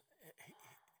God with,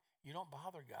 you don't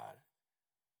bother God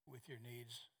with your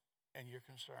needs and your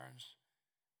concerns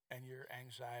and your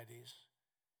anxieties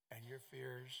and your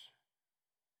fears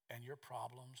and your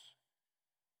problems.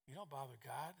 You don't bother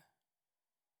God.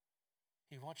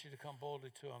 He wants you to come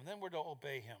boldly to him. Then we're to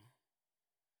obey him.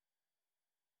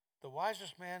 The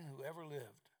wisest man who ever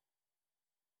lived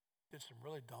did some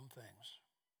really dumb things.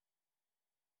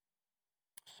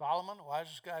 Solomon, the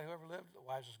wisest guy who ever lived, the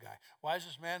wisest guy.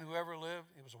 Wisest man who ever lived,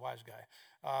 he was a wise guy.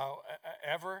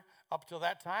 Ever, up till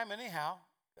that time anyhow,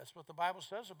 that's what the Bible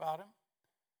says about him.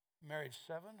 Married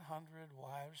 700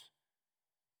 wives,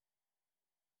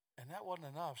 and that wasn't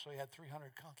enough, so he had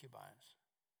 300 concubines.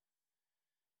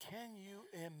 Can you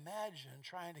imagine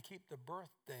trying to keep the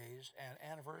birthdays and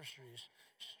anniversaries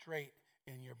straight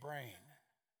in your brain?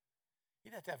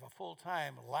 You'd have to have a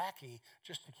full-time lackey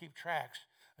just to keep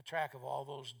a track of all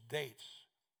those dates.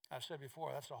 I've said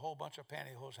before, that's a whole bunch of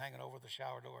pantyhose hanging over the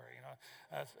shower door. You know,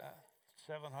 that's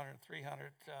 700,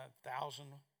 300,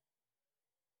 1,000.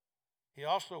 He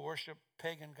also worshiped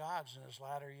pagan gods in his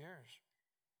latter years.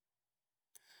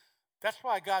 That's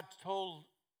why God told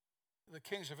the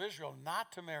kings of Israel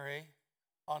not to marry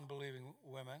unbelieving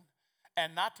women,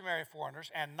 and not to marry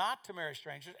foreigners, and not to marry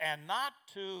strangers, and not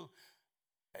to,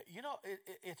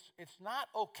 it's not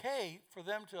okay for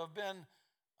them to have been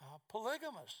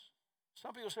polygamous.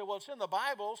 Some people say, well, it's in the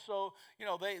Bible, so,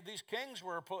 these kings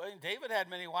were, David had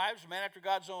many wives, a man after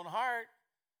God's own heart.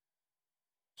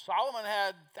 Solomon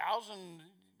had 1,000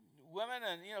 women,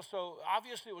 and, so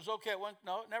obviously it was okay.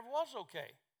 No, it never was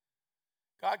okay.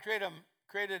 God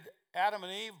created Adam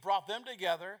and Eve, brought them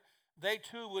together. They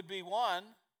two would be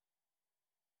one.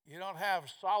 You don't have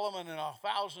Solomon and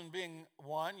 1,000 being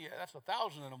one. Yeah, that's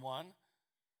 1,000 and one.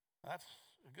 That's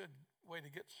a good way to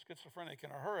get schizophrenic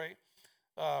in a hurry.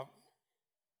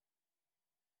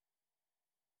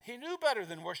 He knew better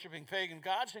than worshiping pagan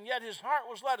gods, and yet his heart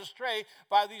was led astray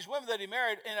by these women that he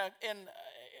married in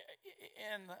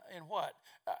what?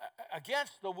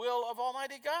 Against the will of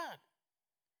Almighty God.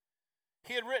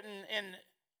 He had written in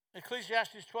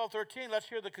Ecclesiastes 12:13, let's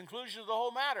hear the conclusion of the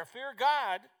whole matter. Fear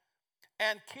God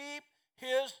and keep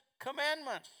his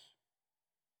commandments,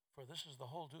 for this is the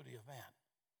whole duty of man.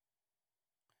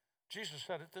 Jesus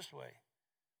said it this way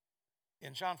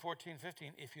in John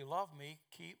 14:15, if you love me,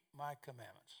 keep my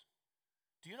commandments.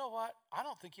 Do you know what? I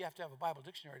don't think you have to have a Bible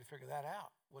dictionary to figure that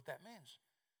out, what that means.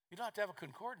 You don't have to have a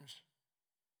concordance.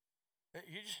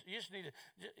 You just need to,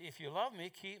 if you love me,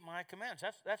 keep my commandments.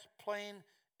 That's plain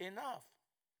enough.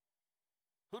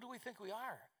 Who do we think we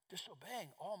are? Disobeying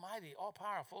Almighty,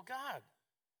 all-powerful God.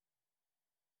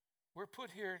 We're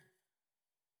put here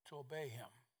to obey him.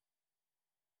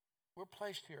 We're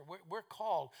placed here. We're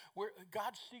called.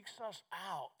 God seeks us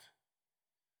out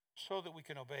so that we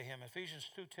can obey him. Ephesians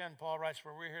 2:10, Paul writes,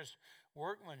 for we're his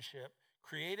workmanship,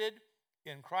 created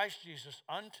in Christ Jesus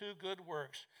unto good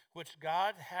works, which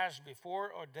God has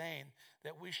before ordained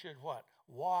that we should what?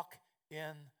 Walk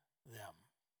in them.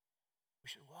 We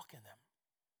should walk in them.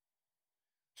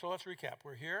 So let's recap.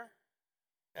 We're here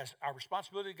as our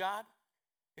responsibility to God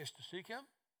is to seek him,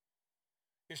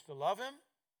 is to love him,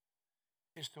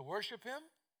 is to worship him,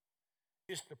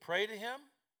 is to pray to him,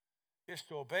 is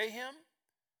to obey him,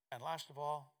 and last of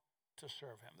all, to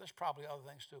serve him. There's probably other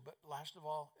things too, but last of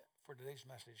all, for today's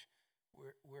message,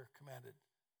 we're commanded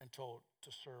and told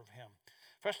to serve him.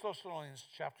 1 Thessalonians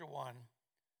chapter 1,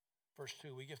 verse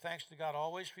 2. We give thanks to God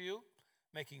always for you,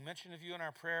 making mention of you in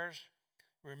our prayers,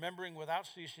 remembering without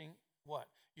ceasing what?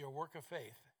 Your work of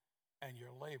faith and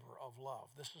your labor of love.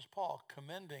 This is Paul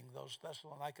commending those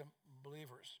Thessalonican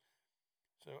believers.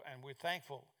 And we're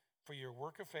thankful for your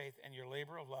work of faith and your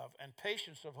labor of love and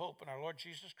patience of hope in our Lord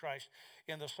Jesus Christ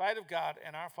in the sight of God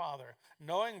and our Father,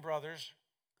 knowing, brothers,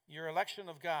 your election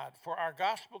of God. For our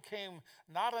gospel came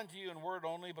not unto you in word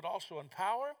only, but also in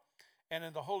power and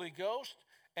in the Holy Ghost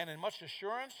and in much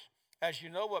assurance, as you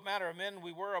know what manner of men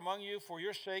we were among you for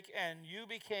your sake, and you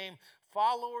became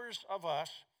followers of us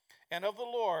and of the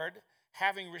Lord,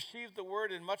 having received the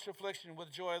word in much affliction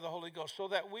with joy of the Holy Ghost, so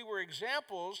that we were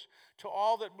examples to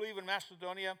all that believe in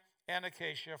Macedonia and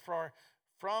Achaia. For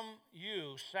from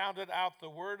you sounded out the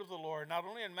word of the Lord, not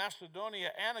only in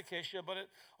Macedonia and Achaia, but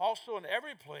also in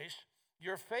every place.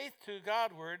 Your faith to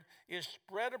Godward is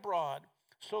spread abroad,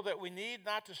 so that we need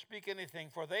not to speak anything,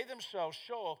 for they themselves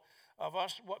show of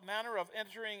us what manner of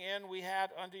entering in we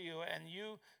had unto you, and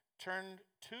you turned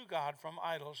to God from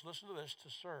idols, listen to this, to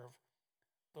serve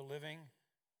the living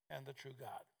and the true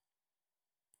God.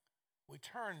 We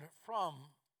turned from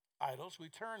idols. We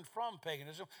turned from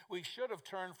paganism. We should have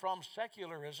turned from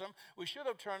secularism. We should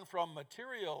have turned from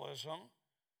materialism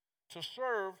to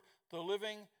serve the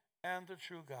living and the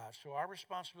true God. So our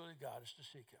responsibility to God is to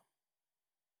seek him.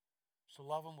 It's to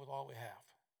love him with all we have.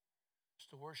 It's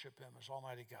to worship him as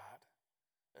Almighty God.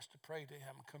 It's to pray to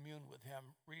him, commune with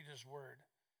him, read his word.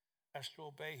 It's to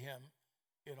obey him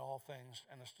in all things,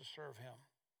 and it's to serve him.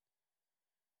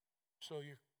 So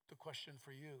the question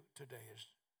for you today is,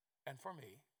 and for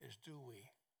me, is do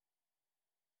we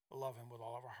love him with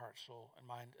all of our heart, soul, and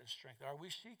mind and strength? Are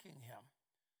we seeking him?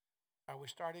 Are we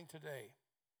starting today,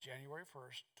 January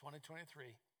 1st,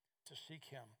 2023, to seek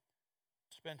him,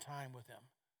 to spend time with him,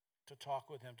 to talk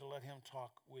with him, to let him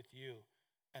talk with you,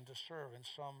 and to serve in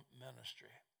some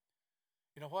ministry?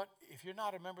 You know what? If you're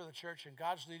not a member of the church and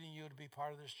God's leading you to be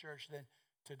part of this church, then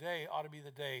today ought to be the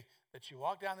day that you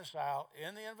walk down this aisle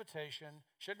in the invitation.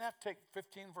 Shouldn't have to take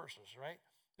 15 verses, right?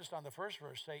 Just on the first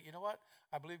verse, say, you know what?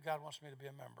 I believe God wants me to be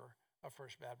a member of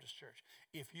First Baptist Church.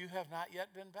 If you have not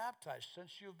yet been baptized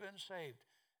since you've been saved,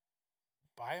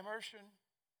 by immersion,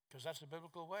 because that's the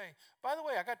biblical way. By the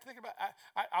way, I got to think about,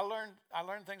 I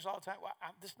learn things all the time. Well,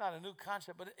 this is not a new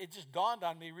concept, but it just dawned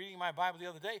on me reading my Bible the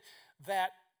other day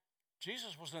that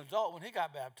Jesus was an adult when he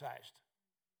got baptized.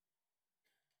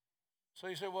 So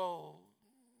you say, well,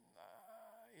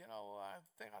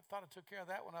 I thought I took care of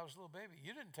that when I was a little baby.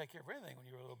 You didn't take care of anything when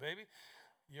you were a little baby.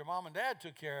 Your mom and dad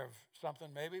took care of something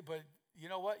maybe, but you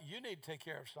know what? You need to take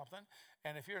care of something.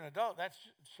 And if you're an adult,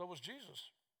 so was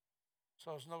Jesus.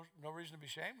 So there's no reason to be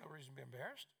ashamed, no reason to be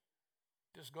embarrassed.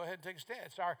 Just go ahead and take a stand.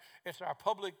 It's our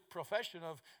public profession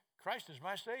of Christ is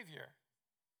my Savior.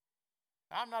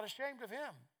 I'm not ashamed of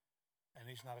him, and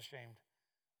he's not ashamed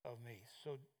of me.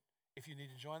 So if you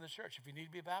need to join the church, if you need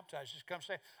to be baptized, just come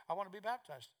say, I want to be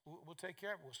baptized. We'll take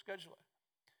care of it. We'll schedule it.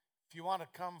 If you want to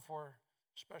come for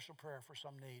special prayer for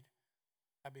some need,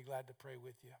 I'd be glad to pray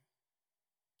with you.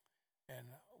 And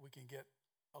we can get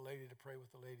a lady to pray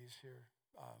with the ladies here.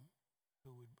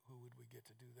 Who would we get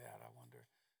to do that? I wonder.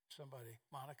 Somebody,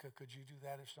 Monica, could you do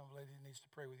that if some lady needs to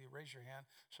pray with you? Raise your hand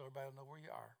so everybody will know where you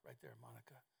are. Right there,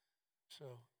 Monica.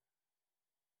 So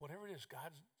whatever it is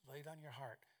God's laid on your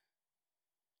heart,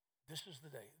 this is the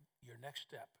day, your next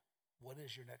step. What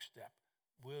is your next step?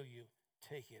 Will you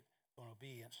take it in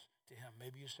obedience to him?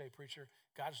 Maybe you say, preacher,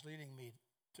 God's leading me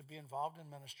to be involved in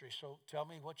ministry. So tell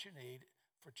me what you need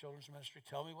for children's ministry.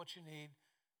 Tell me what you need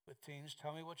with teens.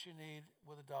 Tell me what you need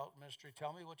with adult ministry.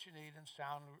 Tell me what you need in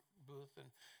sound booth,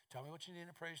 and tell me what you need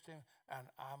in a praise team, and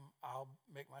I'll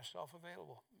make myself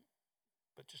available.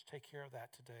 But just take care of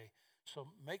that today. So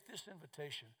make this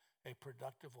invitation a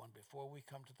productive one before we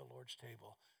come to the Lord's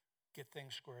table. Get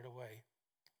things squared away.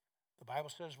 The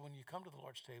Bible says when you come to the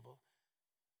Lord's table,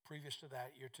 previous to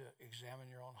that, you're to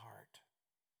examine your own heart.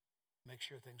 Make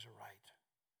sure things are right.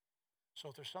 So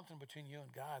if there's something between you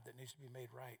and God that needs to be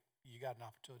made right, you got an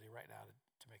opportunity right now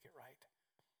to make it right.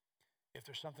 If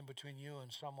there's something between you and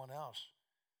someone else,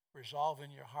 resolve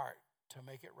in your heart to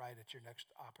make it right at your next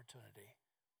opportunity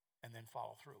and then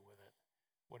follow through with it.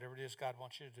 Whatever it is God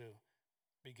wants you to do,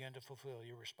 begin to fulfill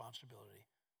your responsibility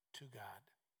to God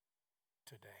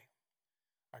today.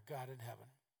 Our God in heaven,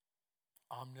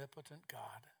 omnipotent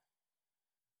God,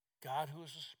 God who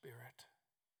is a spirit,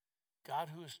 God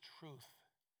who is truth,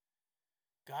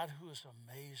 God who is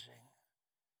amazing,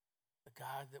 the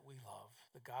God that we love,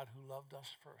 the God who loved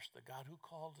us first, the God who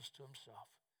called us to himself.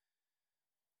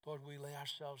 Lord, we lay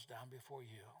ourselves down before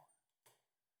you.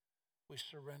 We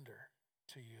surrender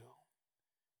to you.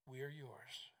 We are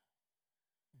yours.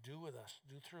 Do with us,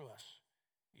 do through us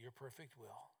your perfect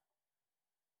will.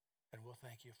 And we'll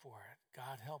thank you for it.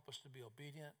 God, help us to be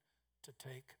obedient to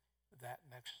take that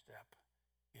next step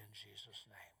in Jesus'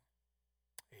 name.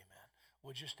 Amen.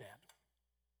 Would you stand?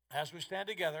 As we stand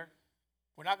together,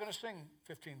 we're not going to sing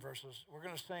 15 verses. We're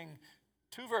going to sing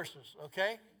 2 verses,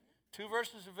 okay? 2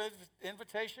 verses of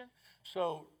invitation.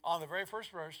 So on the very first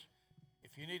verse,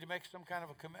 if you need to make some kind of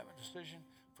a commitment decision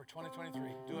for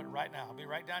 2023, do it right now. I'll be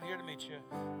right down here to meet you.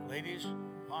 Ladies,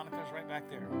 Monica's right back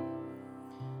there.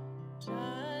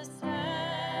 Just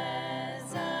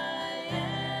as I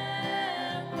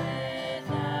am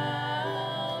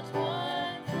without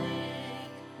one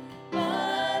plea,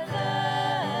 but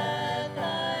that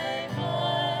thy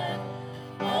blood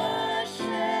was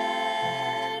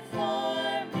shed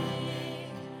for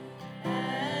me,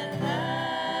 and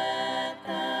that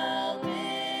thou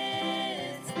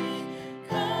bidst me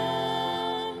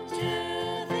come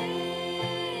to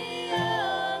thee, a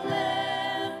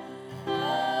Lamb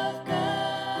of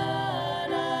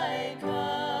God, I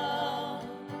come,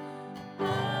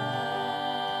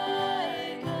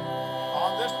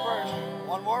 On this verse,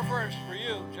 one more verse for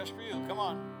you, just for you. Come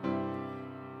on.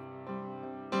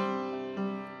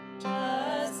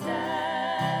 just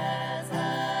as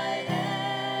I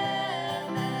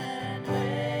am, and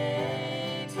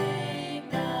waiting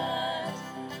not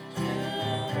to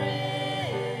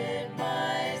rid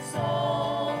my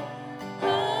soul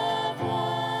of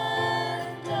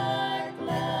one dark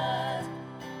blot,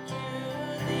 to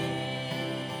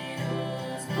thee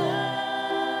whose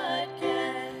blood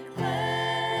can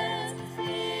cleanse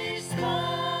each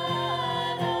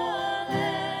spot, O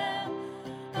Lamb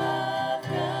of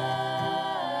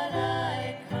God, I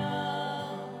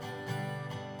come,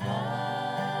 I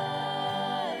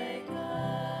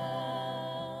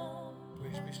come.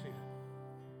 Please be seated.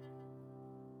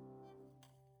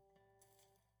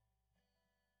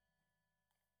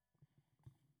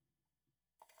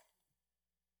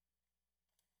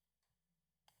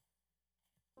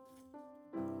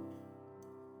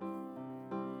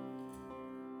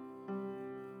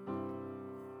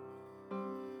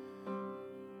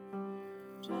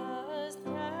 Just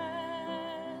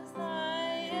as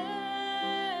I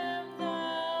am,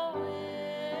 thou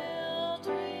wilt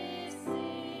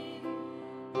receive,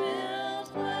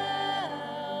 wilt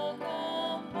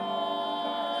welcome,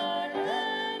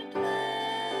 pardon,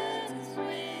 cleanse,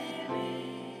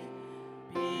 relieve,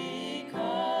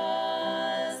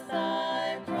 because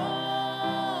thy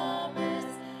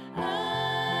promise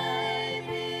I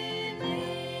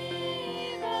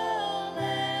believe, O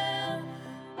Lamb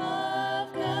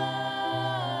of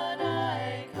God,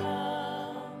 I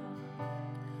come,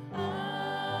 I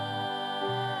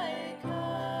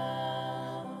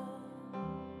come.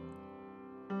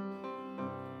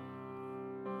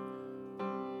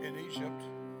 In Egypt,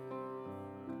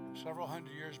 several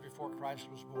hundred years before Christ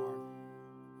was born,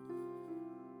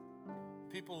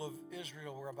 people of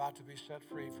Israel were about to be set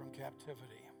free from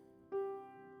captivity.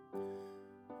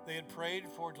 They had prayed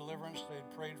for deliverance. They had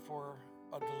prayed for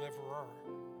a deliverer.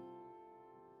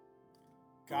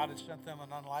 God had sent them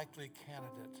an unlikely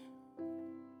candidate.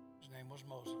 His name was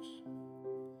Moses.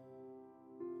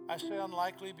 I say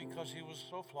unlikely because he was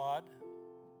so flawed,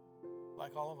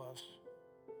 like all of us.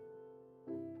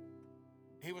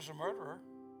 He was a murderer.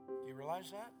 Do you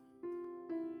realize that?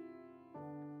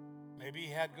 Maybe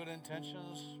he had good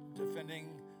intentions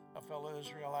defending a fellow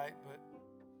Israelite, but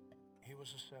he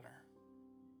was a sinner.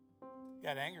 He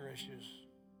had anger issues.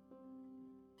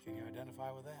 Can you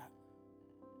identify with that?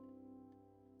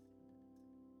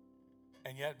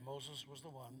 And yet Moses was the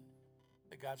one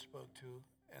that God spoke to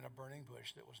in a burning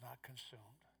bush that was not consumed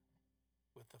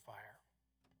with the fire.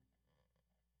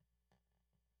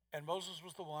 And Moses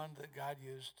was the one that God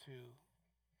used to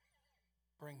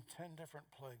bring 10 different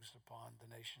plagues upon the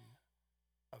nation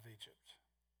of Egypt.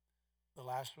 The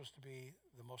last was to be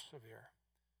the most severe,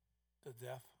 the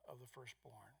death of the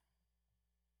firstborn.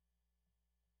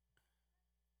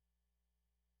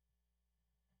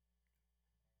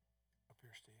 Up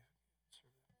here, Steve.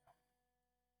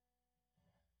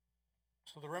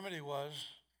 So the remedy was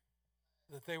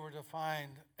that they were to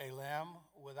find a lamb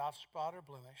without spot or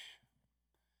blemish,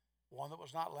 one that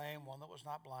was not lame, one that was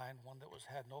not blind, one that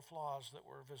had no flaws that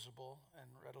were visible and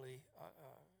readily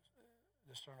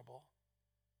discernible.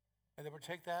 And they would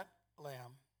take that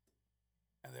lamb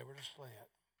and they were to slay it,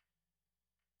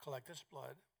 collect its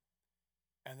blood,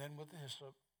 and then with the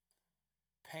hyssop,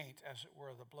 paint, as it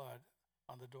were, the blood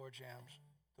on the door jambs,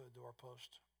 the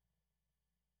doorpost.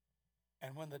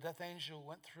 And when the death angel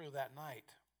went through that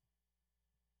night,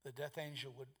 the death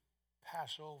angel would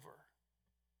pass over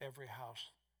every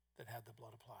house that had the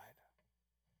blood applied.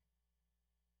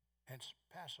 Hence,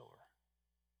 Passover.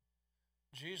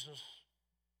 Jesus,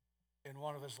 in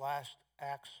one of his last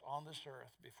acts on this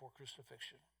earth before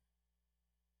crucifixion,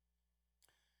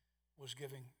 was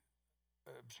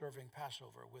observing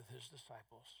Passover with his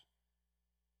disciples.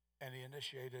 And he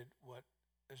initiated what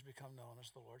has become known as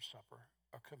the Lord's Supper,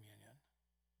 or communion,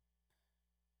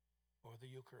 or the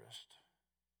Eucharist.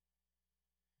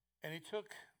 And he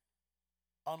took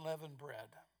unleavened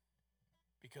bread,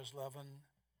 because leaven,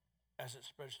 as it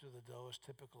spreads through the dough, is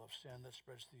typical of sin that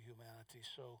spreads through humanity.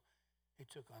 So he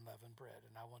took unleavened bread.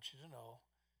 And I want you to know,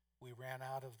 we ran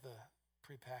out of the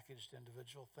prepackaged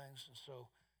individual things, and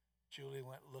so Julie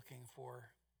went looking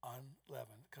for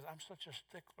unleavened, because I'm such a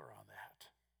stickler on that.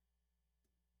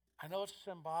 I know it's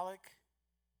symbolic,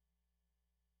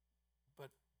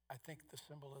 but I think the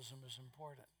symbolism is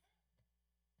important.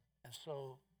 And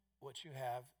so what you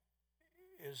have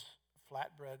is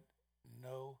flatbread,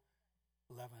 no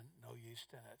leaven, no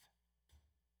yeast in it,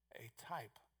 a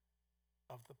type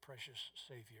of the precious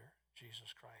Savior,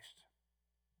 Jesus Christ.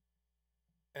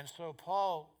 And so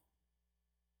Paul,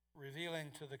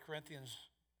 revealing to the Corinthians,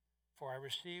 "For I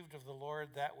received of the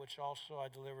Lord that which also I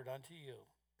delivered unto you,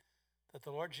 that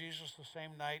the Lord Jesus, the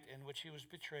same night in which he was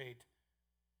betrayed,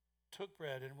 took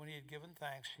bread, and when he had given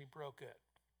thanks, he broke it."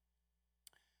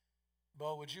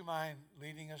 Bo, would you mind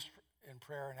leading us in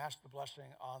prayer and ask the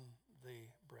blessing on the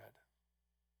bread?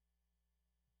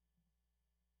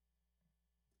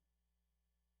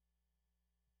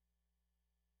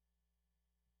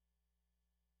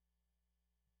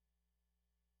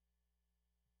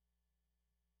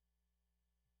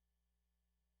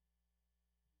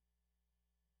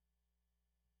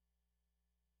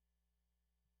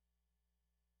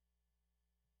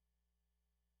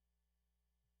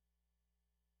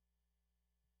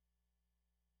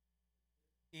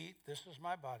 Eat, this is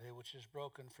my body, which is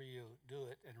broken for you. Do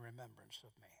it in remembrance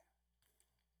of me.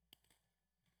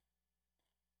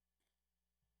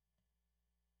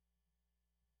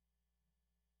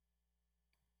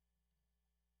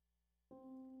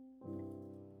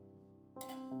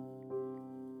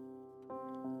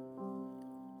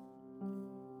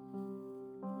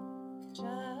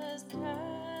 Just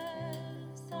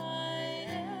as I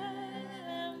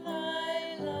am,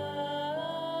 thy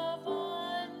love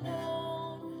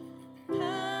unknown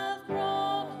hath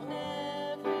brought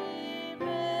every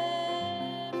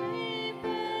barrier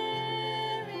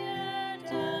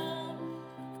down.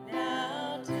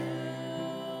 Now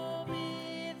to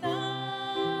be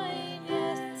thine,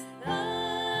 yes,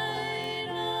 thine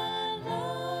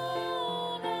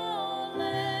alone, O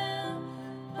Lamb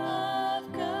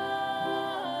of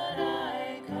God,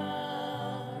 I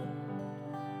come,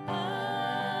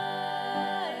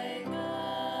 I come.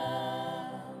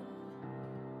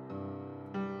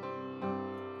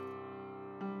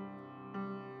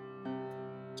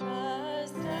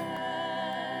 Just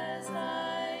as I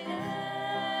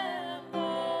am,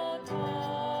 though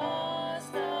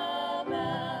tossed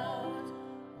about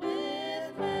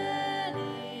with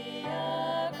many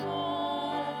a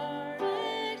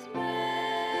conflict,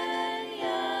 many a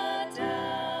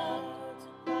doubt,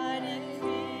 hiding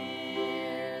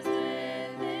fears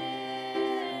within,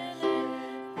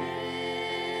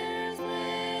 fears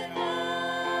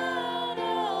without, O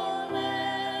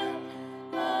Lamb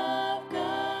of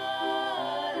God.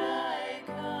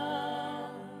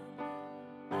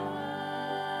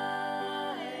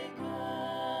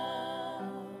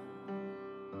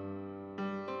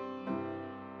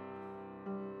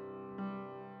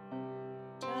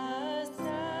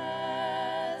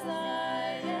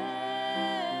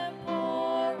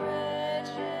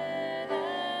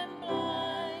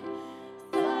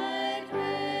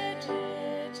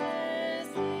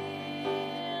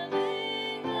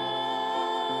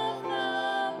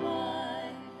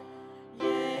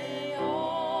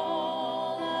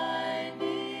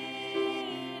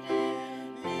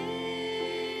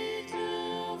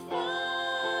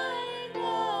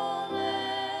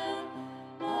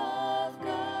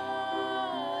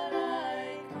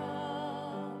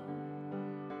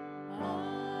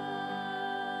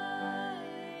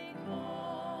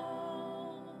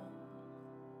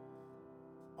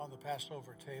 the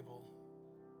Passover table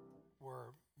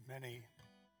were many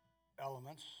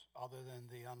elements other than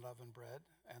the unleavened bread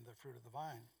and the fruit of the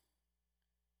vine.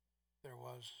 There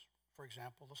was, for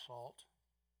example, the salt.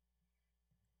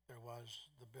 There was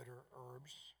the bitter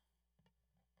herbs.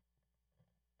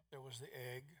 There was the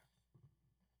egg,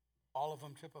 all of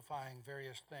them typifying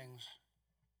various things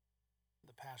in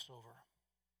the Passover.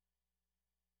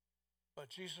 But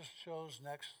Jesus chose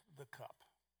next the cup.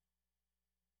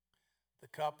 The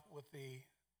cup with the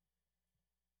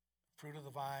fruit of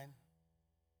the vine,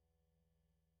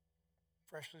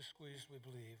 freshly squeezed, we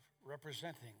believe,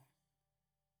 representing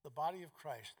the body of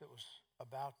Christ that was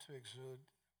about to exude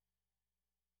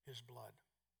his blood.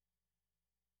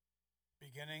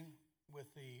 Beginning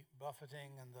with the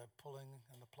buffeting and the pulling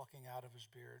and the plucking out of his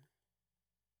beard,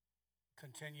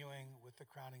 continuing with the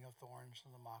crowning of thorns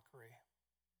and the mockery,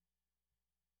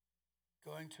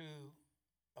 going to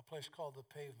a place called the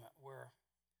Pavement, where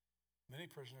many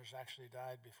prisoners actually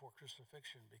died before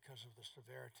crucifixion because of the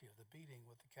severity of the beating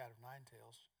with the cat of nine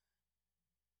tails.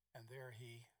 And there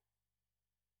he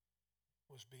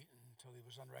was beaten until he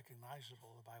was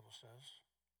unrecognizable, the Bible says.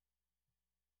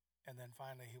 And then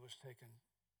finally he was taken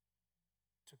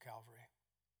to Calvary,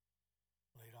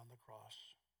 laid on the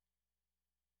cross,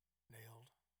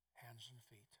 nailed, hands and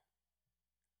feet.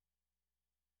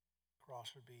 The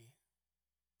cross would be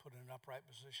put in an upright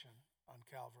position on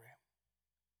Calvary.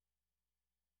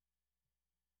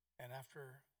 And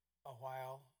after a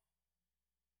while,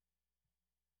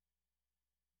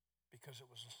 because it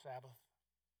was a Sabbath,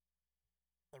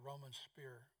 the Roman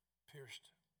spear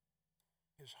pierced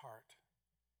his heart,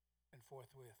 and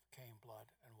forthwith came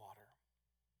blood and water.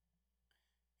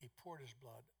 He poured his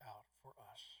blood out for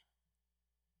us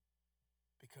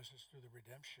because it's through the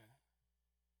redemption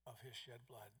of his shed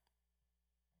blood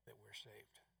that we're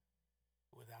saved.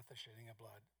 Without the shedding of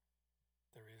blood,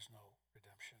 there is no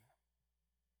redemption.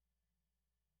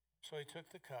 So he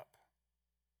took the cup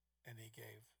and he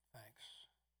gave thanks.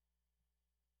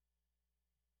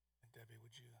 And Debbie,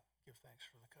 would you give thanks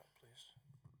for the cup, please?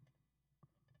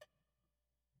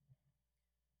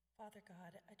 Father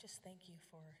God, I just thank you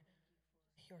for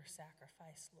your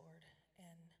sacrifice, Lord,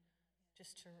 and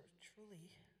just to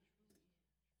truly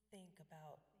think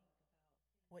about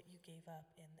what you gave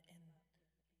up and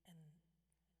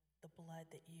the blood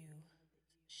that you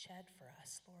shed for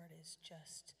us, Lord, is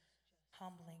just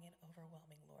humbling and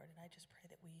overwhelming, Lord. And I just pray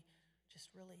that we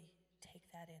just really take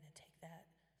that in and take that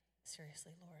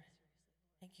seriously, Lord.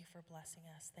 Thank you for blessing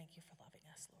us. Thank you for loving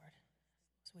us, Lord.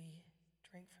 As we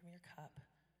drink from your cup,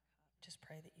 just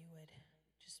pray that you would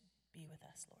just be with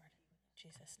us, Lord. In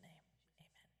Jesus' name,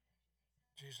 amen.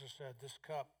 Jesus said, "This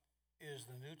cup is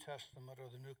the New Testament or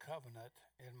the New Covenant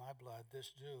in my blood.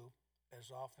 This do as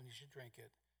often as you drink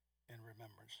it in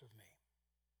remembrance of me."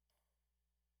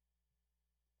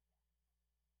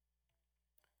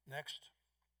 Next,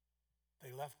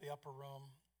 they left the upper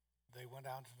room. They went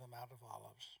out to the Mount of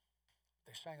Olives.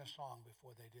 They sang a song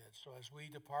before they did. So as we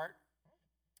depart,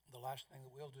 the last thing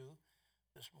that we'll do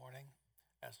this morning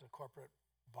as the corporate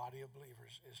body of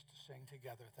believers is to sing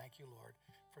together, "Thank you, Lord,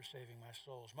 for saving my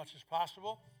soul." As much as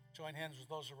possible, join hands with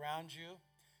those around you,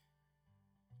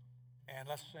 and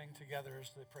let's sing together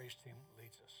as the praise team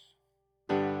leads us.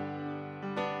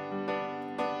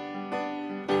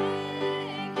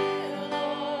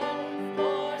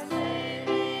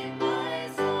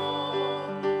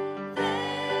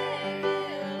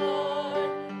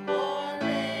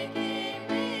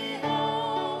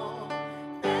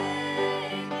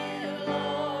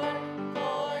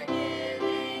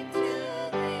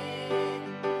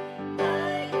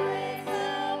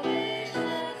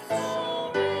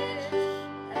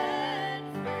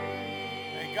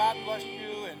 God bless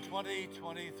you in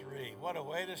 2023. What a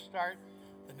way to start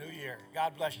the new year.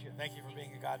 God bless you. Thank you for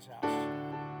being in God's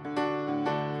house.